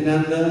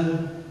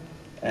Nityananda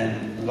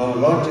and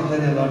Lord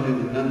Chaitanya, Lord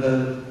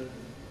Nityananda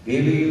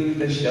gave you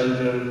the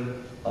shelter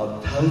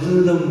of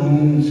thousands of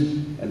moons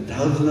and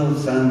thousands of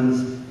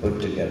suns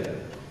put together.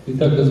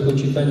 Итак,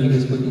 Господь Чайтанья и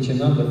Господь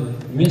Нитянанда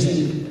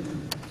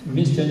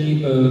вместе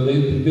они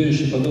дают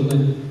прибежище,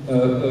 подобно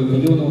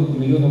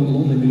миллионам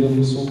лун и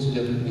миллионам солнц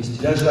взятых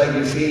вместе. Just like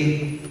you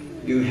see,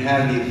 you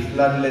have these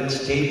floodlit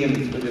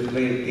stadiums where they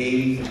play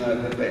games,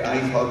 they play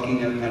ice hockey in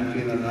your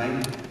country in the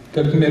night.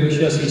 Как, например,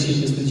 сейчас есть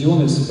эти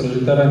стадионы с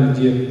прожекторами,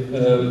 где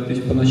то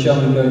есть по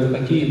ночам играют в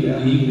хоккей,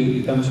 другие игры,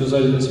 и там все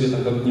залито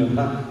светом, как днем.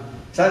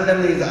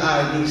 Sometimes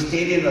these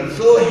stadiums are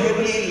so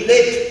heavily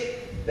lit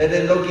that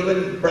they look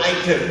even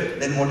brighter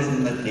than what is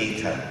in the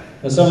daytime.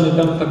 На самом деле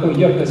там такое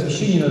яркое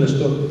освещение надо,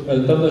 что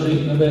там даже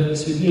иногда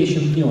светлее,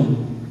 чем днем.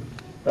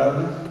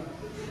 Правда?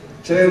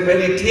 So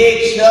when you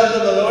take shelter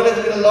of the lotus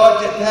with the Lord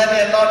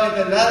Chaitanya and Lord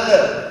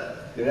Nityananda,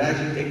 you're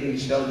actually taking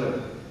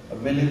shelter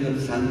of millions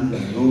of suns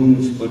and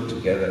moons put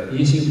together.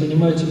 Если вы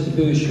принимаете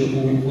прибежище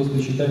у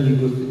Господа Чайтаньи и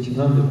Господа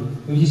Нитянанды,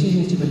 вы в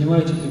действительности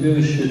принимаете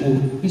прибежище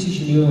у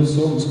тысячи миллионов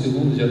солнц и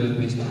лун, взятых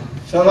вместе.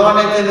 So Lord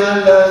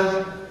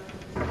Nityananda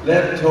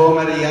left home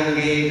at a young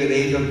age, at the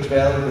age of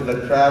 12, with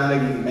a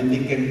traveling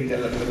mendicant,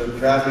 with a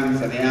traveling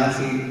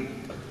sannyasi.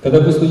 Когда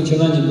Господу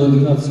Нитянанде было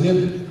 12 лет,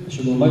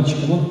 еще был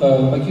мальчиком,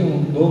 он покинул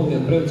дом и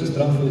отправился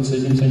странствовать с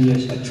одним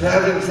саньяси. A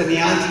traveling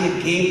sannyasi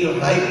came to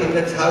Hari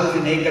Pandit's house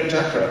in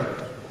Ekachakra.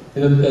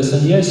 Этот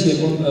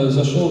саньяси, он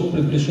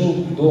пришел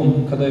в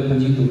дом Кадай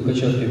Пандиту в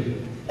Качакре.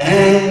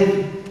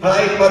 And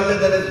Hari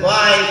Pandit and his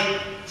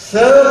wife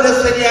served the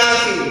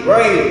sannyasi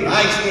very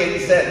nicely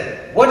and said,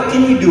 "What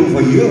can we do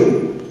for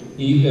you?"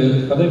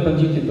 И когда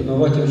пандиты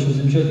Падмавати очень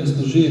замечательно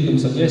служили этому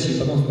саньяси,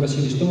 потом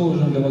спросили, что мы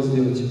можем для вас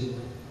сделать?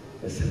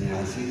 The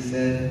sannyasi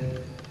said,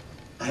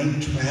 "I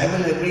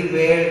travel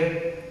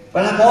everywhere,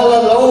 but I'm all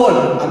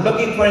alone. I'm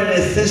looking for an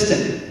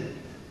assistant."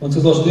 Он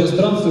сказал, что я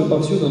странствую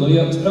повсюду, но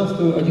я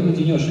странствую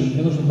один-одинешенек,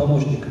 мне нужен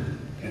помощник.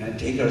 Can I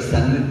take your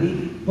son with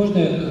me? Можно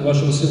я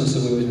вашего сына с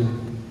собой возьму?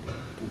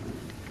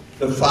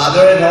 The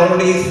father had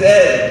already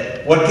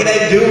said, "What can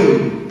I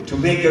do to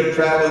make your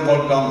travel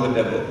more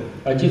comfortable?"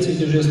 Отец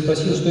ведь уже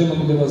спросил, что я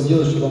могу для вас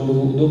сделать, чтобы вам было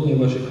удобнее в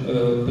ваших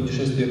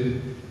путешествиях.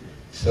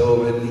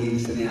 So when the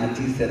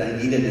sannyasi said,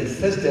 "I need an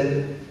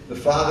assistant," the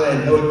father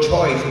had no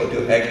choice but to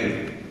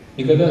agree.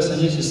 И когда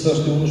саньяси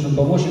сказал, что ему нужен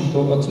помощник,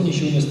 то отцу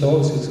ничего не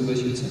оставалось, как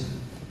согласиться.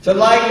 So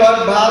like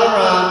Lord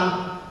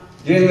Balaram,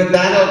 during the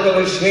battle of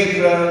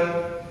Kurukshetra,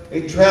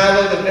 he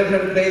traveled to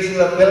different places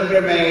of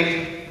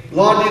pilgrimage.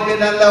 Lord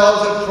Nityananda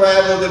also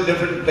traveled to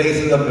different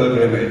places of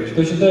pilgrimage.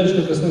 Точно так же,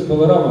 как Господь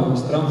Баларама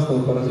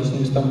странствовал по различным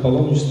местам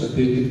паломничества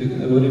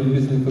во время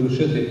битвы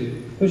Курукшетры,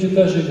 точно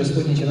так же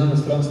Господь Нитянанда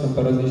странствовал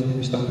по различным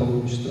местам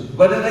паломничества.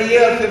 But in the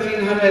year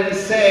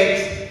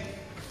 1506,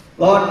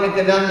 Lord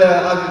Nityananda,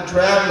 after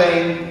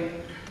traveling,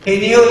 he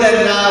knew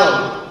that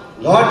now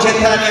Lord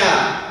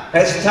Chaitanya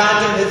has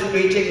started his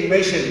preaching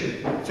mission,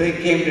 so he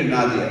came to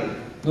Nadia.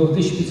 Но в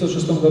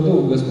 1506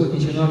 году Господь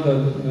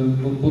Нитянанда,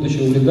 будучи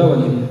в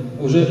Вриндаване,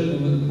 уже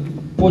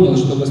понял,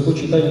 что Господь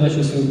Чайтанья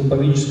начал свою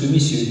проповедническую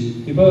миссию,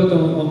 и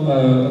поэтому он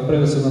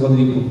отправился на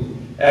Вадвипу.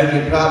 As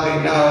you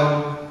probably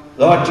know,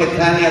 Lord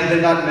Chaitanya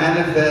did not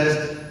manifest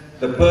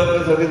the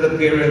purpose of his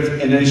appearance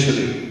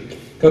initially.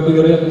 Как вы,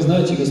 вероятно,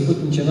 знаете,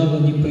 Господь Нитянанда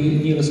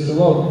не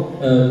раскрывал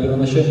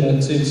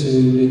первоначальную цель своего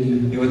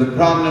явления. He was a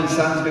prominent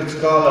Sanskrit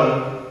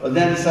scholar, but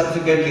then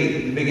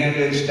subsequently he began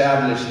to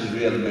establish his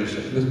real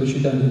mission. Господь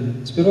Чайтанья.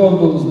 Сперва он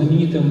был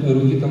знаменитым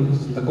эрудитом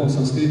знаком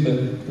санскрита,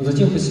 но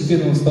затем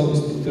постепенно он стал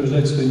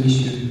утверждать свою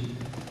миссию.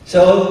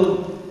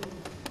 So,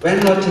 when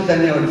Lord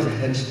Chaitanya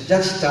had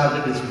just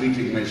started his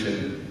preaching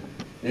mission,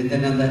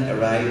 Nityananda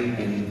arrived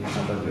in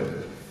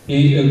Navadvip.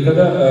 И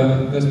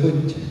когда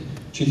Господь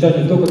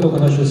Чайтанья только-только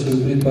начал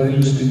свою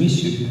проповедническую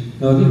миссию,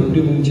 на Вадвипу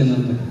прибыл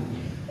Нитянанда.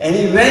 And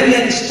he went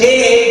and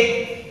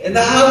stayed in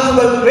the house of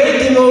a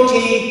great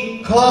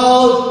devotee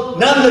called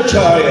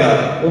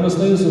Nandacharya. Он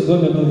остановился в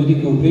доме одного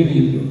великого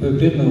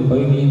преданного по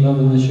имени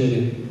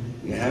Нанданачарья.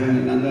 You have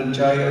any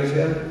Nandanacharyas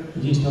here?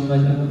 Здесь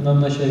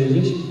Нанданачарья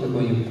здесь?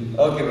 Какой-нибудь?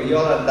 Okay, but you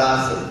all are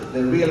dasas.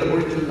 The real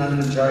original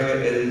Nandacharya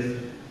is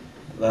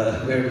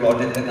where Lord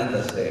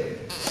Nityananda stayed.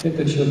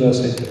 Это все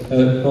дасы.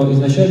 Но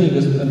изначально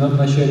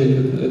Нанданачарья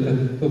это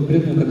тот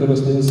преданный, который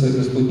остановился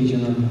Господь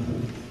Нитянанда.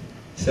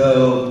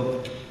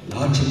 So,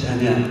 Lord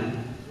Chaitanya,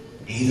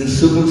 he's a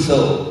super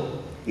soul.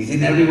 He's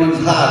in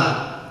everyone's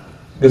heart.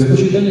 Господь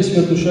Чайтанья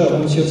свет душа,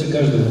 он в сердце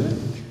каждого.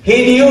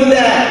 He knew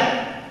that.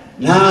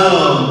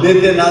 Now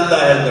Nityananda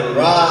has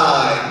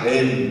arrived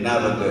in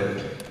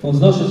Navadvip. Он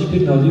знал, что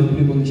теперь на Вадвипу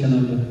прибыл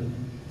Нитянанда.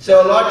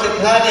 So Lord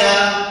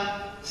Chaitanya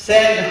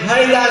sent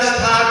Haridas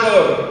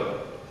Thakur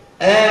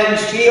and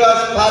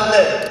Srivas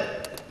Pandit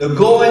to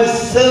go and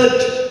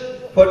search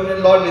for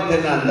Lord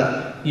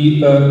Nityananda. И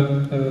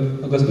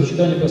Господь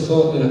Чайтанья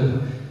послал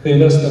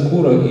Харидаса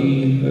Такура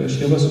и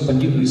Шривасу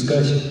Пандиту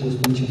искать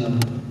Господа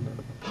Нитянанда.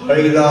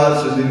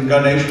 Haridas is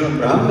incarnation of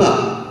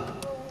Brahma,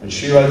 and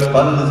Srivas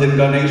Pandit is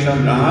incarnation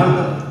of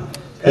Narada.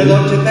 And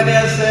Lord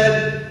Chaitanya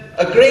said,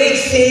 "A great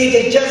sage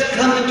has just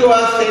come into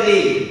our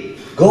city.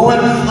 Go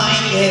and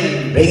find him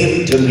and bring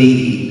him to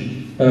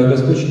me."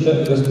 Господь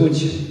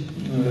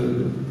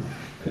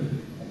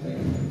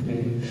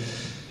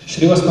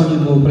Шривас Пандит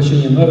был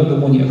воплощением Нарада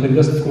Муни, а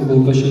Харидас Такур был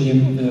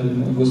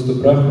воплощением Господа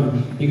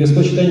Брахмы. И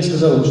Господь Чайтанья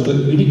сказал, что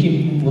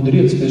великий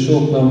мудрец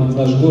пришел к нам в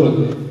наш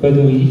город,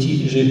 поэтому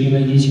идите же и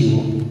найдите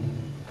его.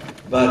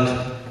 But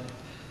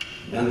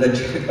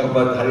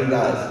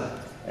Haridas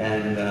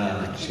and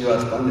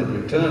Srivas Pandit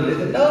returned. They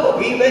said, "No,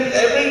 we went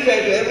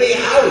everywhere, to every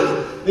house.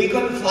 We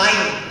couldn't find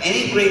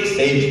any great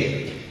sage here."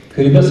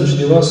 Харидас и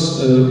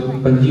Шривас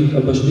Пандит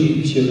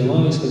обошли все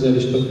дома и сказали,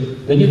 что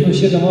да нет, мы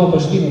все дома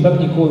обошли, но так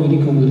никакого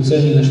великого мудреца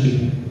не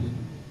нашли.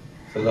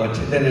 So Lord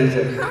Chaitanya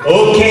said,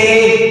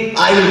 "Okay,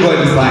 I will go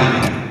and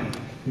find him."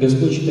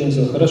 Господь Чайтанья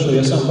сказал, хорошо,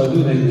 я сам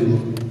пойду и найду его.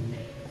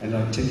 And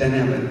Lord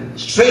Chaitanya went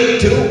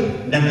straight to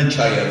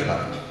Nandacharya's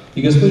house.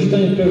 И Господь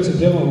Чайтанья отправился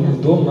прямо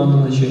в дом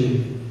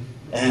Нанданачарьи.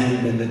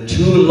 And when the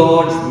two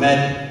lords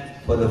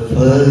met for the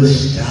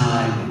first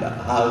time in the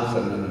house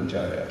of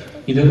Nandacharya.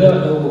 И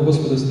тогда оба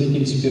Господа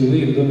встретились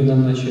впервые в доме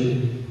Нанданачарьи.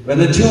 When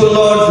the two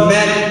lords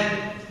met,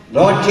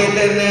 Lord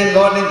Chaitanya and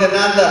Lord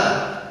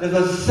Nityananda, there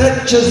was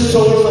such a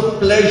source of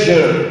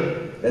pleasure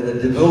that the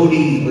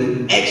devotees were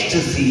in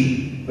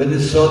ecstasy when they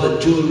saw the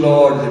two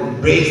lords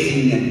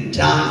embracing and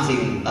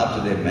dancing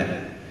after they met.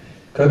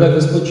 Когда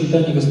Господь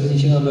Чайтанья и Господь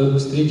Нитянанда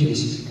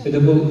встретились, это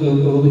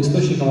был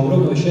источником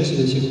огромного счастья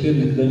для всех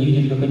преданных, когда они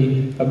видели, как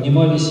они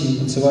обнимались и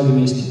танцевали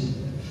вместе.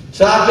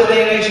 So after the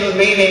initial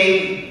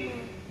meeting,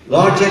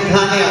 Lord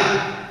Chaitanya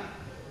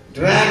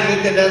dragged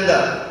Nityananda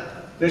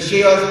the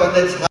Shiva's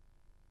Pandits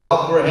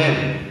offer him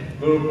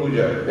Guru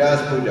Puja,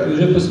 Vyas И Puja.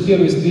 уже после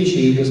первой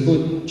встречи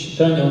Господь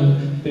Чайтанья,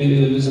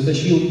 он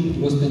затащил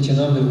Господа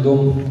Нитянанду в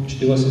дом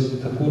Шриваса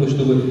Такура,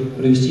 чтобы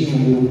провести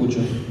ему Гуру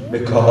Пуджу.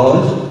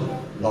 Because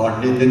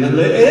Lord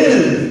Nityananda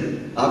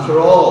is,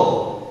 after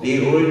all,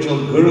 the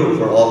original Guru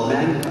for all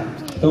mankind.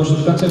 Потому что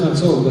в конце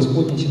концов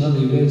Господь Нитянанда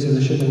является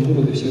изначальным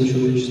гуру для всего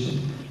человечества.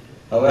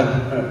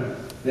 However,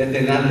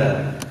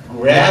 Nityananda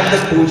grabbed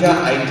the puja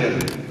item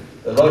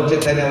the Lord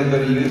Chaitanya was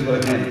going to use for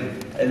him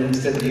and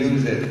instead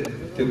use it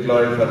to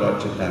glorify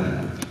Lord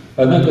Chaitanya.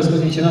 Однако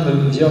Господь Нитянанда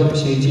взял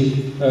все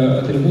эти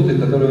атрибуты,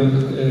 которые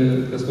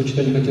Господь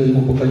Чайтанья хотел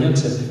ему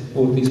поклоняться,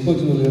 вот, и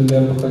использовал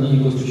для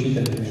поклонения Господу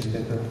Чайтанье вместо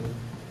этого.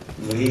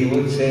 He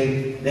would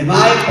say,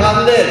 Nimai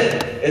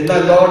Pandit is my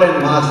Lord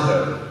and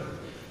Master.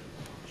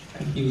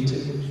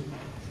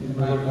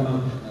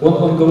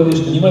 Он говорит,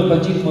 что Нимай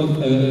Пандит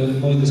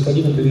мой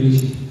господин и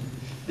повелитель.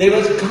 There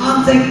was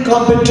constant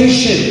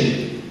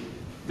competition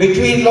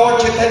between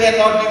Lord Chaitanya and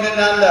Lord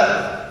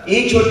Nityananda.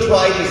 Each would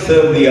try to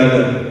serve the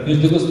other.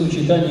 Между Господом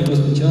Чайтаньей и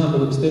Господом Нитянандой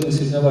было постоянное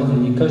соревнование,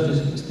 они каждый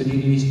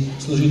стремились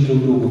служить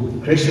друг другу.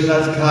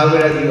 Krishna's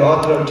Kavira, the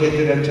author of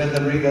Chaitanya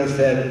Chandamrita,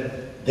 said,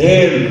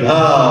 their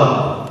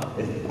love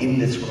is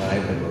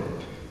indescribable.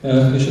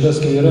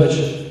 Кришнадасский Вирач,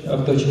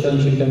 автор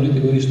Чайтаньи Чаритамриты,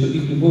 говорит, что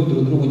их любовь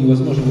друг к другу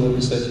невозможно было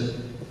описать.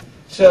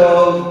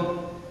 So,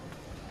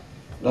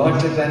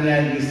 Lord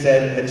Chaitanya, he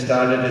said, had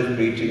started his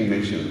preaching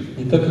mission.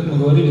 И так как мы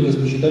говорили,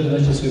 Господь Чайтанья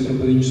начал свою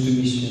проповедническую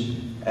миссию.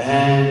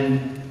 And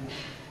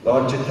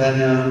Lord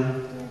Chaitanya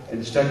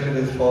instructed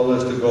his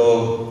followers to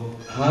go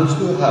house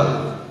to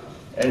house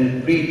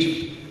and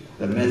preach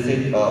the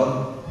message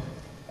of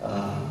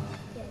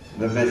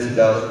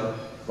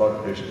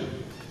Lord Krishna.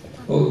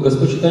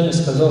 Господь Чайтанья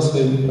сказал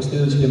своим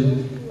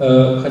последователям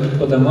ходить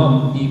по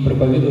домам и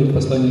проповедовать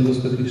послание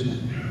Господа Кришны.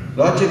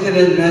 Lord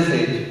Chaitanya's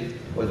message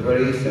was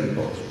very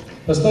simple.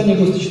 Послание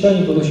Господа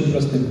Чайтаньи было очень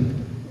простым.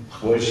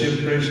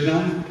 Worship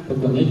Krishna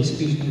Поклоняйтесь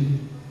Кришне.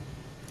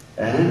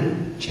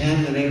 And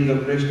chant the name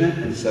of Krishna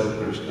and serve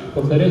Krishna.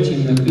 Повторяйте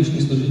именно Кришне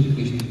и служите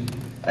Кришне.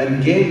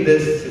 And give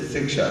this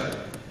siksha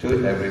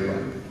to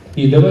everyone.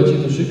 И давайте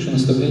эту шикшу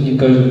наставление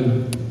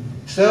каждому.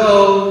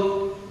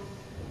 So,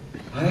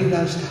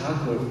 Haridas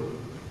Thakur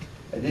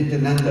and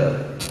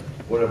Nityananda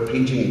were a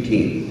preaching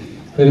team.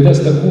 Харидас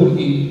Такур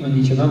и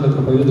Нитянанда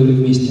проповедовали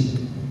вместе.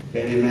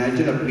 Can you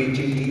imagine a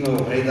preaching team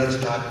of Haridas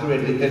Thakur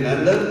and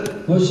Nityananda?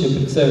 Можете себе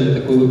представить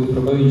такую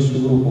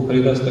проповедническую группу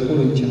Харидас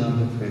Такур и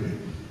Нитянанда?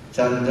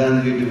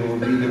 Sometimes we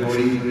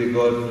devotees, when we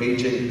go out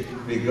preaching,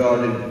 we go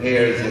out in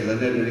pairs, and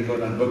then when we go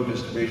on book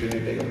distribution, you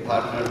take a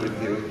partner with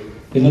you.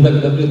 Иногда,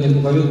 когда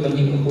преданные проповедуют,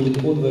 они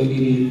ходят по двое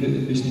или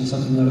то есть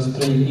на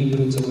распространение книг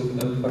берутся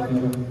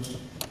партнером.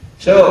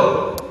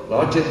 So,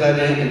 Lord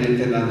Chaitanya and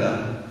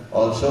Nityananda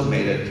also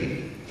made a team.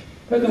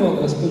 Поэтому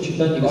Господь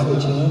Чайтанья и Господь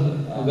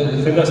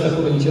Нитянанда, Харидас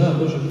Такур и Нитянанда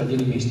тоже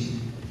ходили вместе.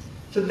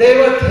 So they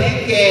were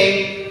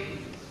thinking,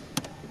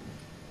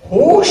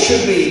 who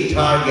should we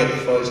target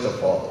first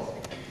of all?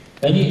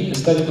 Они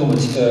стали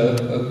думать,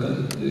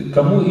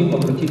 кому им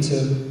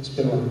обратиться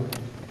сперва.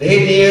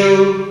 They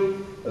knew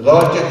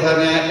Lord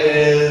Chaitanya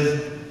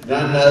is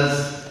none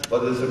as for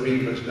the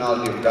Supreme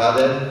Personality of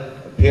Godhead,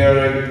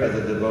 appearing as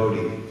a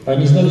devotee.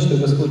 Они знали, что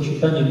Господь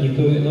Чайтанья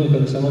никто иной,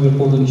 как сама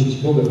Верховная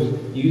Личность Бога,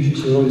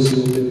 явившийся в роли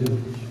своего преданного.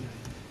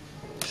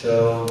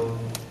 So,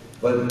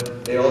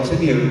 but they also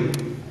knew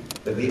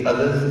that the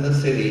others in the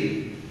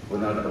city were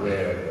not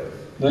aware of this.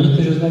 Но они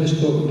тоже знали,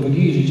 что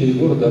другие жители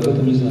города об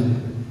этом не знали.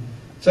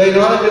 So in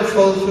order to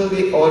fulfill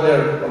the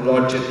order of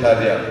Lord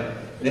Chaitanya,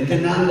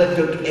 Nityananda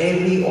took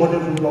every order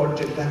from Lord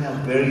Chaitanya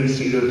very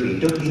seriously. He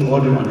took the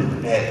order on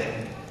his head.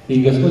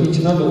 И Господь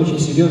Нитянанда очень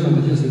серьезно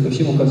относился ко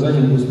всем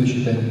указаниям Господа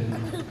Чайтаньи.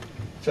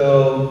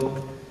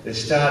 So they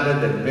started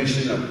the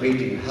mission of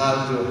preaching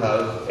house to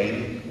house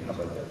in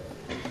Abhadra.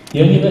 И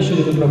они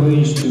начали эту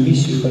проповедническую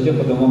миссию, ходя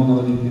по домам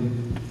Навадвипы.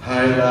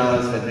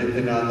 Haridas and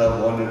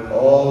Nityananda wandered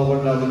all over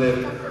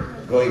Navadvip,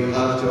 going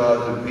house to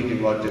house and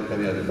preaching Lord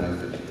Chaitanya's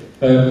message.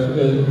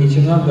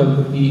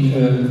 Нитянанда и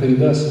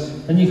Харидас,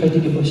 они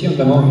ходили по всем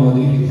домам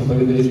Навадвипы,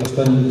 проповедовали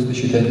послание Господа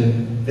Чайтаньи.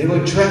 They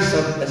were dressed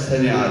up as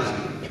sannyasi.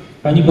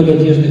 Они были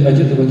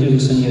одеты в одежду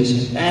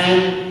саньяси.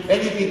 And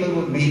many people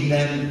would meet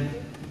them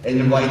and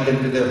invite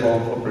them to their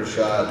home for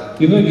prasad.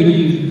 И многие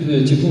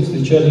люди тепло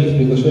встречали их,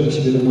 приглашали к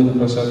себе домой на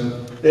просад.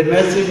 Their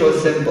message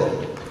was simple.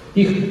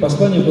 Их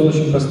послание было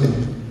очень простым.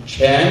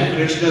 Chant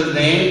Krishna's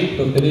name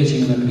Повторяйте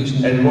имена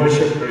Кришны and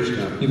worship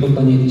Krishna. и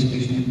поклоняйтесь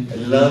Кришне.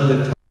 And learn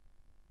the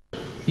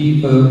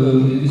И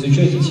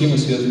изучайте темы,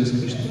 связанные с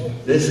Кришной.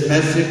 This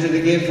message that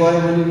they gave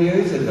 500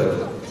 years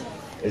ago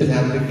is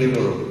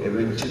applicable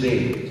even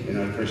today in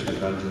our Krishna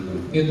consciousness.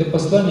 И это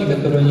послание,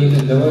 которое они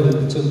давали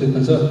 500 лет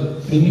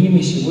назад,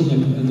 применимо сегодня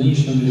в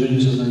нынешнем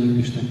движении сознания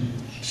Кришны.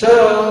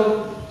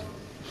 So,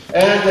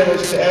 as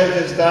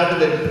they started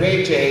their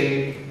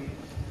preaching,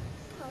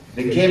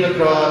 they came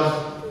across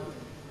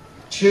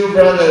two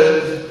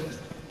brothers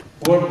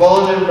who were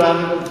born in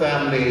Brahmin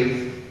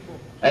families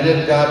and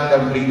had got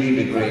completely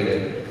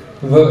degraded.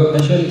 В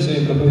начале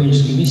своей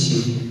проповеднической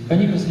миссии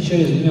они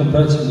повстречались с двумя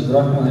братьями,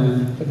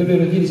 брахманами, которые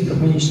родились в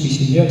брахманических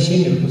семьях,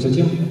 но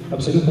затем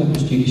абсолютно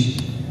опустились.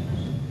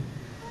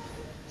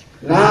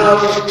 Now,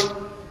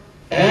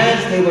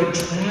 as they were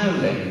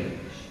traveling,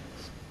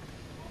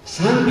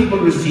 some people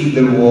received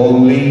them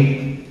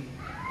warmly,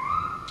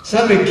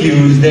 some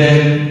accused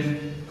them,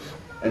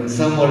 and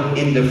some were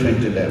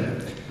indifferent to them.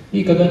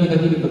 И когда они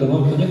ходили по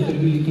домам, то некоторые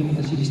люди к ним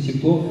относились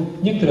тепло,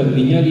 некоторые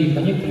обвиняли их,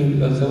 а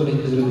некоторые оставались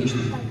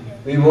безразличными.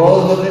 We've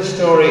all heard that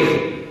story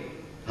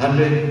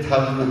hundreds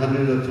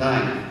of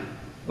times,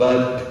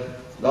 but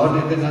Lord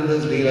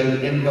Nityananda's Leela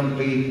is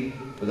incomplete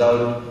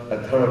without a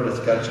thorough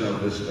discussion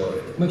of this story.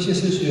 Мы все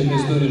слышали эту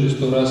историю уже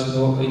 100 раз,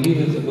 но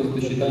лилы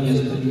после читания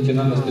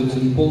Нитянанда остаются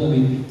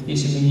неполными,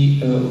 если мы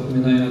не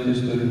упоминаем эту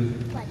историю.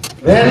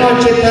 When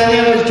Lord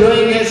Chaitanya was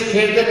doing his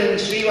kirtan in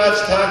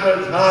Srivas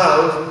Thakur's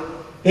house,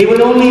 he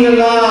would only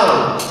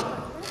allow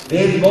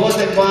his most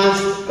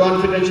advanced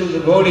confidential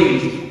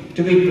devotees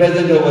to be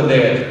present over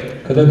there.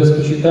 Когда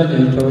Господь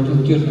Чайтанья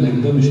проводил киртаны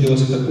в доме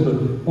Шриваса Тхакура,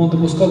 он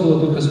допускал туда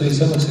только своих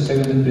самых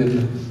сокровенных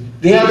преданных.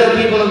 The other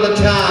people of the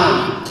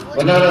town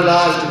were not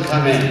allowed to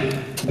come in.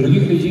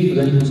 Других людей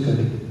туда не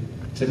пускали.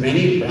 So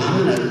many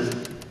brahmanas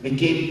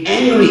became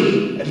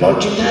angry at Lord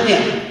Chaitanya.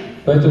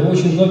 Поэтому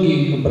очень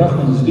многие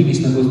брахманы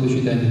злились на Господа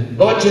Чайтанью.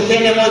 Lord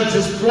Chaitanya was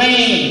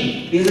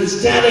displaying these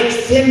ecstatic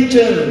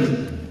symptoms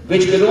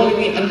which could only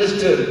be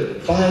understood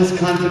by his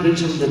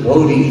confidential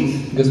devotees.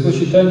 Господь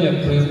Чайтанья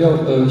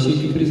проявлял все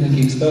эти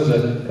признаки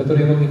экстаза,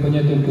 которые могли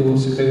понять только его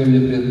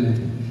сокровенные преданные.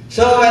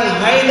 So when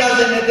Haridas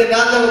and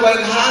Nityananda were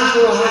going house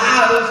to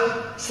house,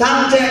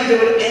 sometimes they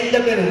would end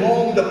up in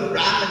home the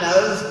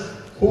brahmanas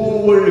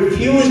who were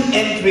refused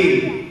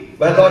entry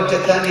by Lord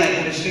Chaitanya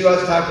in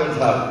Srivas Thakur's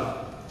house.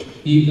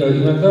 И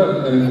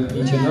иногда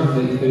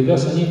Нитянанда и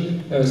Харидас, они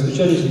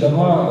стучались в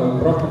дома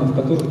брахманов,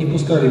 которых не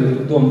пускали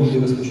в дом, где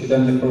Господь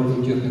Чайтанья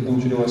проводил киртаны,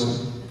 дом Шриваса.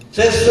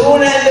 So as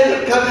soon as they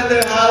would come in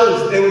their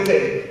house, they would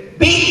say,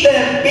 beat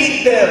them,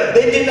 beat them.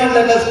 They did not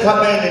let us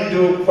come in and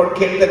do for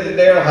kirtan in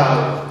their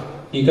house.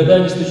 И когда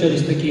они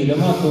стучались в такие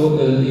дома, то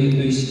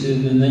есть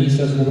на них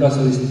сразу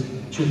набрасывались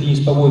чуть ли не с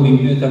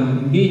побоями,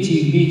 там, бейте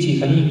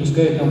их, они не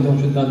пускают нам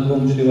в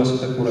дом Шриваса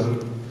Тхакура.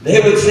 They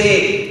would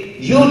say,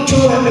 you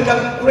two have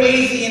become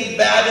crazy in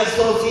bad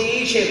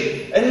association,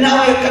 and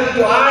now you're coming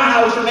to our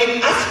house to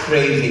make us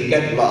crazy,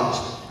 get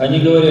lost. Они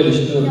говорили,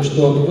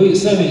 что вы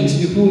сами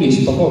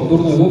свихнулись, попав в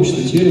дурное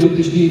общество, теперь вы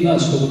пришли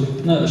нас,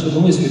 чтобы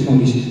мы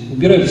свихнулись.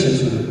 Убирайтесь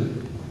отсюда.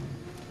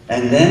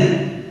 And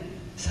then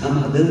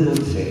some others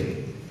would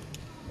say,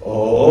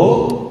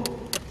 oh,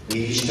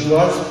 these two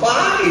are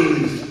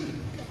spies.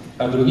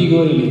 А другие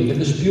говорили,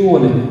 это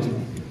шпионы.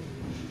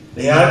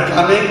 They are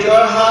coming to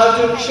our house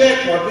to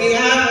check what we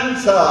have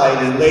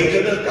inside, and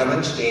later they'll come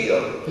and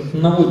steal. Это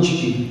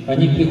наводчики.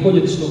 Они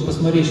приходят, чтобы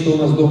посмотреть, что у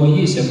нас дома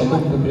есть, а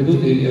потом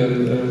придут и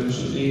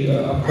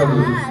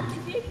обкрадут.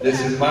 This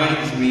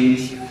reminds me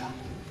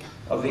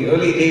of the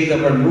early days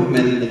of our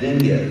movement in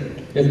India.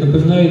 Это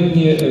напоминает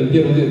мне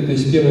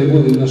первые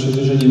годы нашего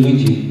движения в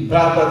Индии.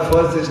 Prabhupada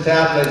first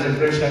established the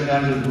Krishna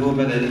conscious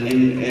movement in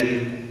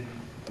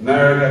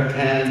America,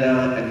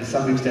 Canada, and to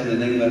some extent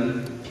in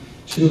England.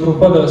 Шрила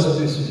Прабхупада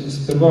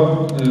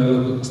сперва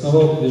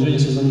основал движение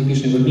сознания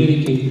Кришны в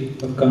Америке,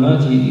 в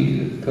Канаде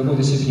и в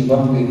какой-то степени в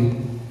Англии.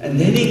 And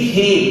then he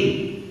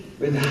came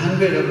with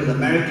hundreds of his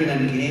American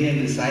and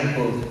Canadian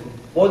disciples,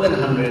 more than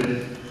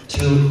 100,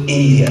 to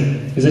India.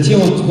 И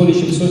затем он с более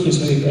чем сотней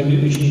своих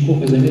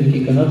учеников из Америки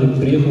и Канады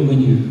приехал в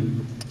Индию.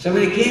 So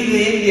when he came to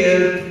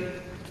India,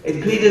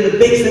 it created a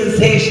big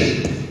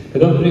sensation.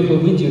 Когда он приехал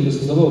в Индию, это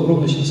создало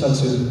огромную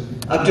сенсацию.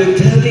 Up to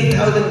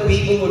 30,000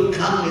 people would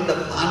come in the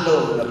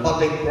pandals, the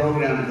public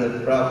programs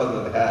that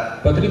Prabhupada would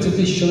have. По 30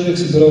 тысяч человек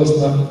собиралось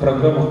на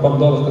программах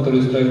пандалов,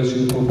 которые устраивал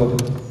Шрила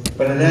Прабхупада.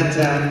 But at that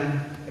time,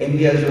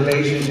 India's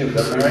relationship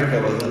with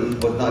America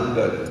was not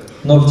good.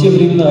 Но в те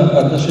времена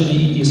отношения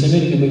Индии с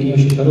Америкой были не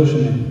очень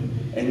хорошими.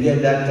 India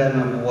at that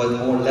time was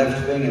more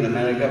left-wing, and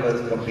America was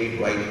complete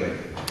right-wing.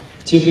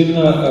 В те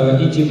времена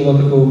Индия была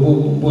такого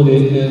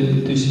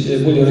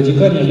более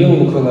радикальной,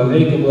 левого крыла,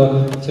 Америка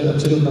была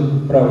абсолютно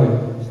правой.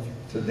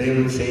 So they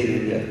would say in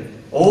India,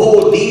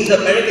 oh, these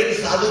American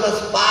sadhus are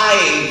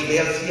spies, they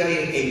are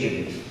CIA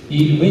agents.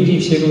 И в Индии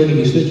все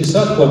говорили, что эти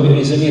садху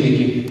из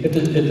Америки это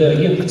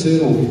агенты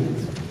ЦРУ.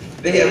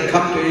 They have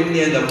come to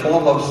India in the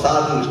form of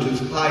sadhus to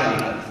spy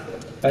on us.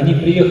 Они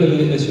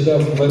приехали сюда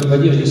в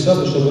одежде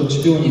саду, чтобы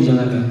шпионить за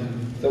нами.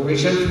 So we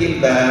should feel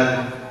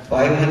bad.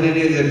 500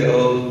 years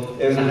ago,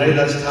 even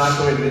Haridas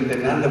Thakur and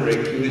Nityananda were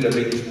accused of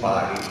being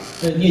spies.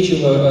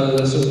 Нечего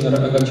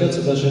особенно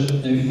огорчаться, даже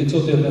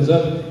 500 лет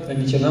назад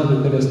Нитянанду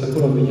и Харидас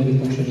Тхакура обвиняли в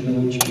том, что они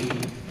наводчики.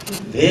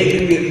 They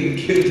can be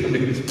accused of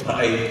being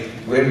spies.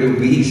 Where do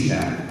we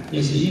stand?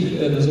 Если их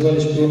называли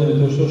шпионами,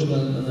 то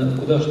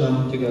куда же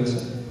нам тягаться?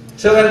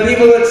 So when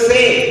people would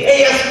say, hey,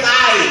 you're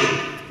spies,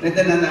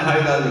 Nityananda and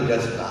Haridas would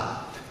just laugh.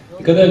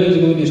 И когда люди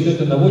говорили, что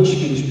это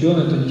наводчики или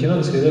шпионы, то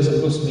Нитянанда и Харидас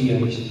просто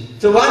смеялись.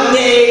 So one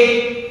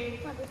day,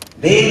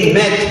 they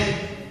met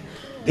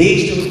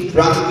these two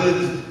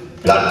drunkards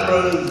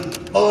plunderers,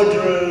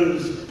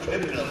 murderers,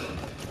 criminals.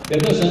 И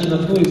однажды они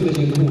наткнулись на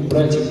этих двух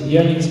братьев,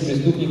 пьяниц,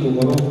 преступников,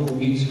 воров,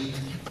 убийц.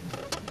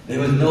 There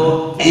was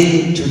no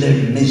end to their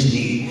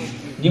misdeeds.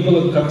 Не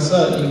было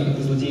конца их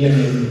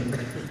злодеяниям.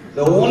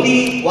 The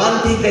only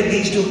one thing that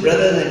these two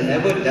brothers had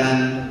never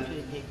done,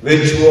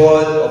 which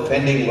was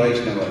offending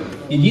Vaishnavas.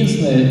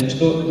 Единственное,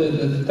 что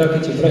так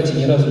эти братья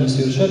ни разу не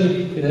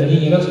совершали, это они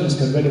ни разу не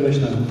оскорбляли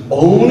Вайшнаву.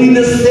 Only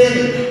the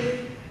sin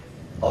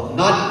of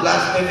not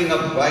blaspheming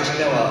of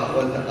Vaishnava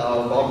was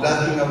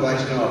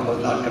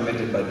not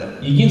committed by them.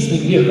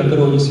 Единственный грех,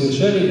 которого они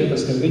совершали, это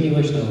оскорбление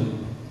Вайшнаву.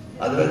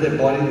 Otherwise their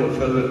bodies were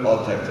filled with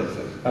all types of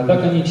sins. А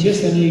так они все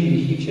остальные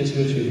грехи все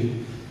совершили.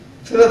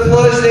 So the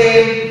first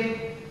day,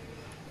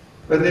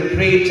 when they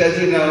preached, as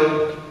you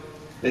know,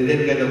 they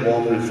didn't get a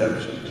warm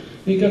reception.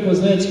 И как вы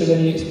знаете, когда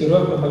они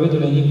сперва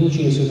проповедовали, они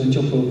получили особенно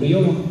теплого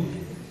приема.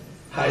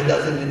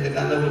 Haridas and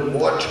Nityananda would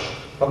watch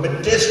from a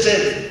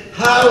distance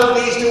how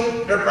these two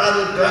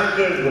brothers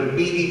drunkards would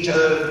beat each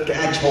other,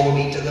 catch hold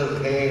each other's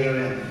hair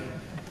and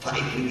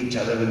fight with each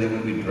other when they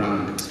would be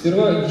drunk.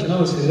 Сперва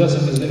начиналось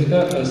Харидасом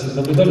издалека,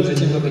 наблюдали за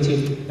тем, как эти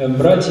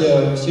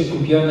братья, все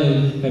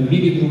пьяные,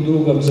 били друг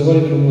друга, обзывали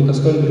друг друга,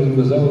 таскали друг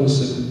друга за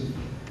волосы.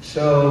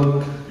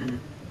 So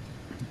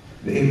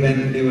they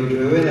were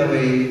driven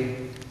away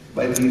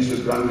by these two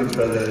drunken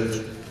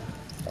brothers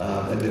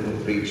when they were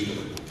preached to.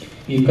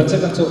 И в конце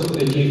концов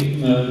эти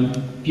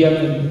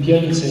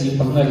пьяницы они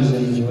погнали за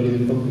ними во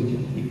время проповеди.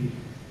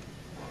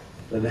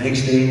 The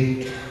next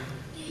day,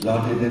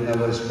 Lord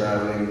Nityananda was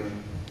traveling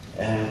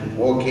and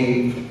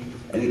walking,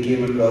 and he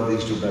came across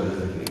these two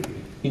brothers again.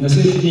 И на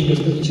следующий день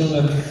Господь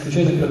Нитянанда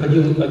случайно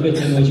проходил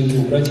опять мимо этих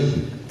двух братьев.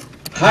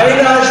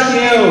 Haridas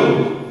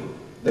knew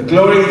the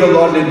glory of the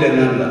Lord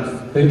Nityananda.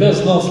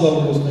 Харидас знал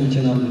славу Господа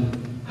Нитянанды.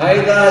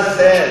 Haridas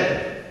said,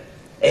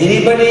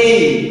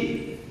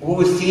 anybody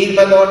who is seen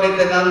by Lord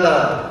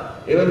Nityananda,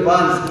 even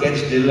once,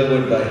 gets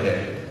delivered by him.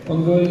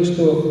 Он говорил,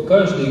 что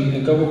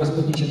каждый, кого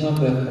Господь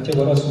Нитянанда хотя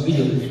бы раз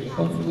увидел,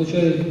 он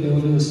получает его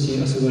милости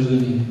и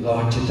освобождение.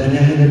 Lord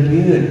Chaitanya had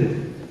appeared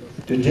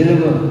to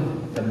deliver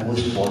the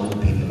most fallen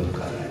people of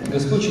Kali.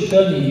 Господь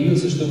Чайтанья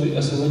явился, чтобы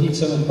освободить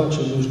самых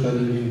падших душ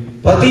Кали.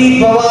 Pati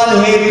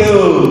Bhavan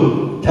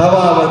Hetu Tava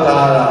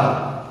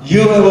Avatara,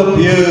 you have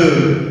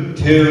appeared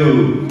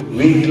to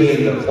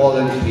reclaim the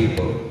fallen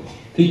people.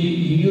 Ты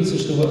явился,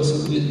 чтобы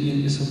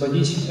освободить,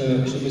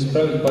 чтобы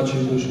исправить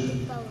падшие души.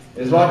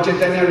 Is Lord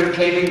Chaitanya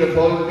reclaiming the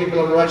fallen people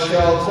of Russia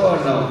also or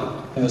no?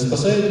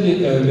 Спасает ли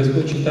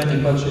Господь Чайтанья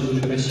падшие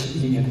души России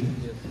или нет?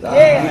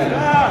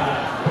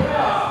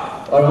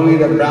 Or only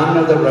the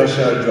Brahmanas of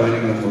Russia are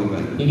joining the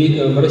movement? Или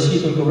в России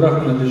только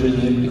брахманы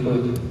движения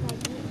приходят?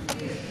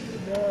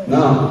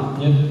 No.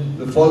 Нет?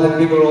 The fallen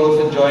people are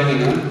also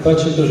joining, huh?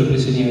 Падшие тоже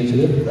присоединяются,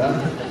 да? Yeah?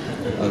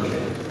 Okay.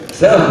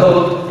 So,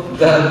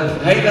 the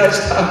Haridas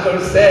Thakur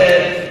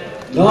said,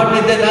 Lord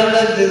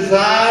Nityananda's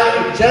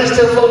desire, just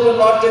to fulfill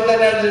Lord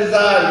Chaitanya's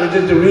desire, which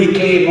is to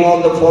reclaim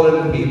all the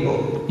fallen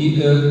people. И,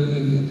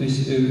 то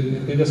есть,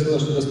 когда сказал,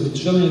 что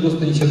желание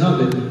Господа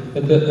Нитянанды –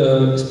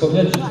 это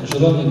исполнять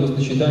желание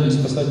Господа Чайтаньи,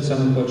 спасать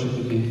самых падших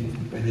людей.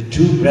 When the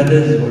two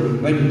brothers were,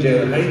 when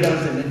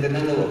Haridas and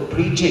Nityananda were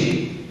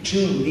preaching to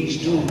these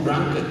two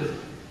drunkards,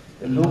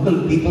 the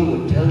local people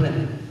would tell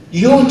them,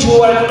 you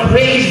two are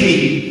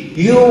crazy,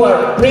 you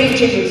are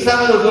preaching to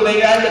some of the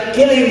women and they're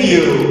killing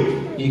you.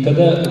 И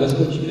когда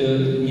Господь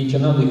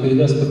Нитянанда и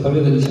Харидас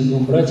проповедовали этим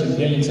двум братьям,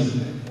 пьяницам,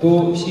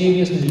 то все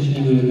местные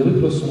жители говорили, да вы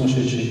просто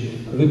сумасшедшие.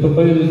 Вы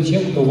проповедуете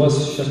тем, кто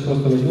вас сейчас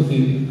просто возьмут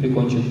и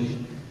прикончат.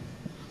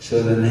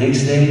 So the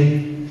next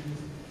day,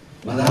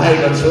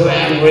 Madhai got so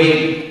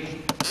angry,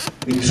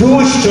 he threw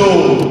a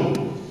stone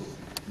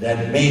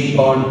that made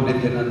Lord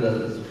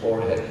Nityananda's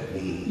forehead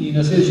bleed. И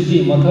на следующий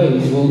день Мадхай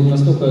был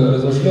настолько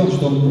разозлен,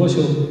 что он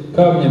бросил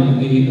камнем,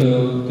 и,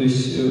 то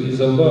есть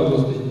из-за лба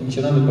Господа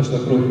Нитянанды пошла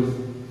кровь.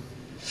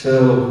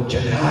 So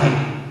Jagai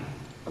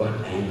got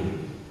angry.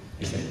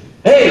 He said,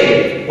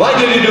 hey, why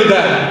did you do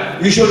that?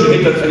 You shouldn't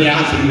hit the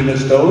sannyasi with a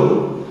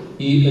stone.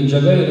 И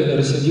Джагай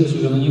рассердился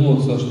уже на него,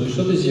 он сказал,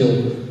 что ты сделал?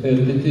 Ты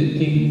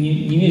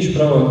не имеешь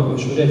права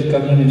швырять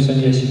камнями в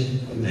саньяси.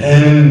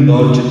 Then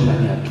Lord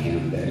Chaitanya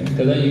came there.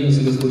 Тогда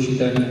явился Господь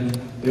Чайтанья.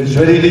 He was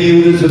ready to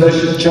use the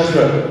Sudarshan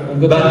Chakra,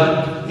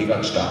 but he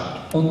got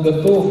stopped. Он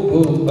готов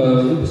был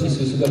выпустить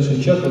свою Сударшан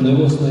чакру, но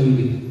его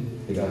остановили.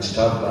 He got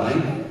stopped by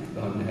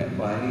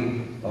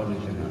Lord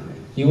Nityananda.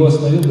 Его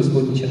остановил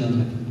Господь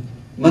Нитянанда.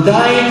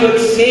 Madhai could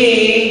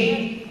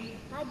see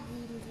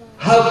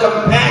how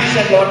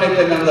compassionate Lord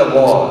Nityananda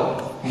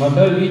was.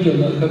 Мадхай видел,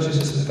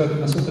 как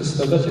насколько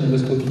сострадательный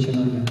Господь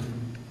Нитянанда.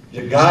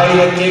 Jagai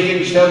had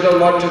taken shelter of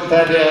Lord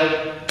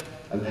Chaitanya,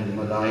 and then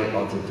Madhai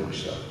also took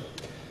shelter.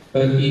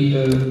 И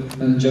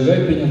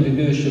Джагай принял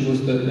прибежище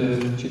Господа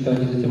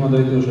Чайтаньи, затем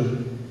Мадхай тоже.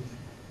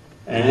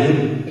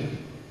 And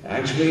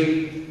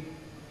actually,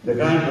 the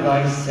guy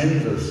Madhai's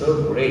sins were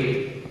so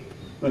great.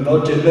 When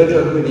Lord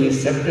Chaitanya, when he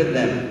accepted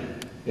them,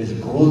 his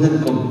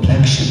golden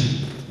complexion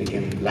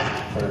became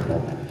black for a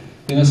moment.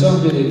 И на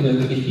самом деле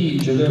грехи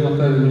Джагая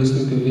Мадхая были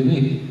столько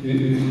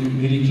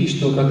велики,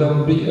 что когда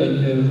он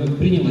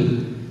принял их,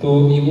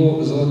 то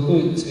его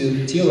золотой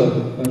цвет тела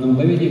на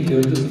мгновение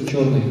превратился в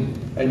черный.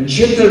 And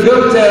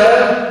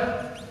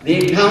Chitragupta,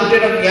 the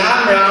accountant of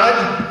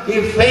Yamraj,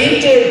 he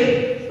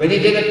fainted when he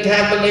did a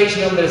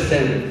tabulation of their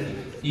sin.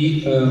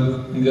 И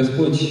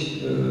Господь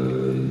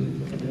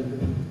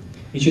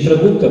и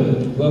Читрагупта,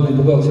 главный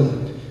бухгалтер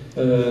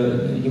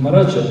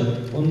Ямараджа,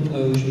 он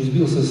очень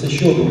сбился со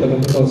счету, когда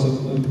пытался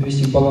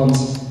привести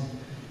баланс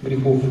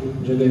грехов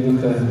Джагай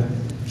Мадхая.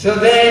 So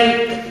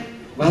then,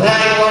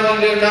 Madhai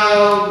wanted to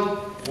know,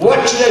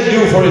 what should I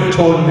do for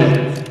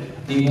atonement?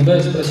 И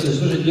Мадхай спросил,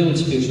 что же делать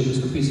теперь, чтобы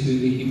искупить свои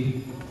грехи?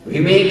 We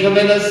may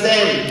commit a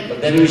sin, but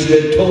then we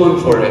should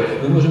atone for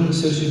it. Мы можем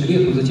совершить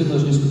грех, но затем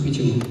должны искупить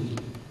его.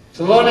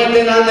 So Lord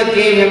Nityananda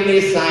gave him the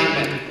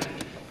assignment.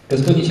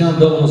 Господь Нитянанда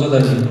дал ему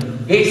задание.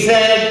 He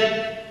said,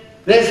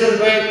 this is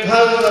where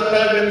thousands of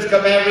pilgrims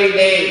come every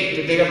day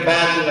to take a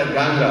bath in the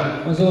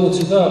Ganga. Он сказал, вот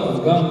сюда,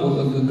 в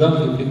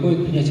Гангу,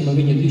 приходит принять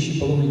омовение 1000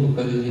 паломников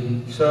каждый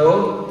день.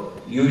 So,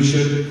 you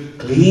should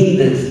clean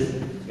this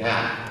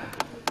ghat.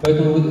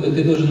 Поэтому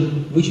ты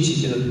должен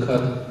вычистить этот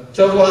гхат.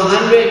 So for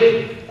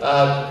 100,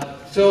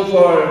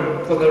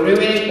 for the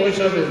remaining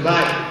portion of his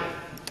life,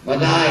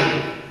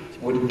 Madhai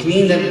would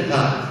clean that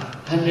ghat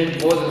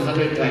more than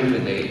 100 times a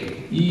day.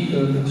 И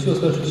всю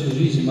оставшуюся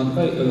жизнь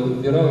Мадхай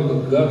убирал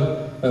этот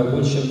гхат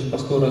больше, чем по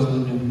 100 раз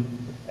на днем.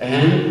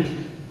 And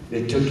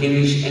they took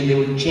English and they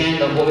would chant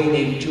the holy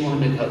name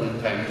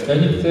 200,000 times. И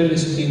они повторяли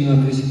святые имена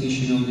 200 000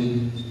 имен в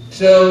день.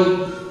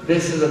 So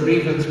this is a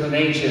brief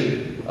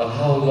explanation of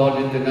how Lord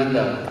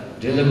Nityananda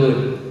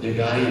delivered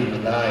Jagai and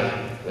Madhai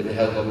with the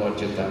help of Lord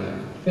Chaitanya.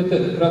 Это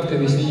краткое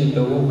объяснение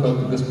того,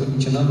 как Господь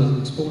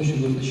Нитянанда с помощью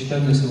Господа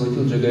Чайтаньи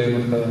освободил Джагая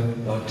Мадхая.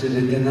 Lord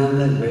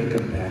Nityananda is very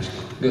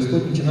compassionate.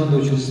 Господь Нитянанда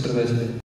очень сострадателен.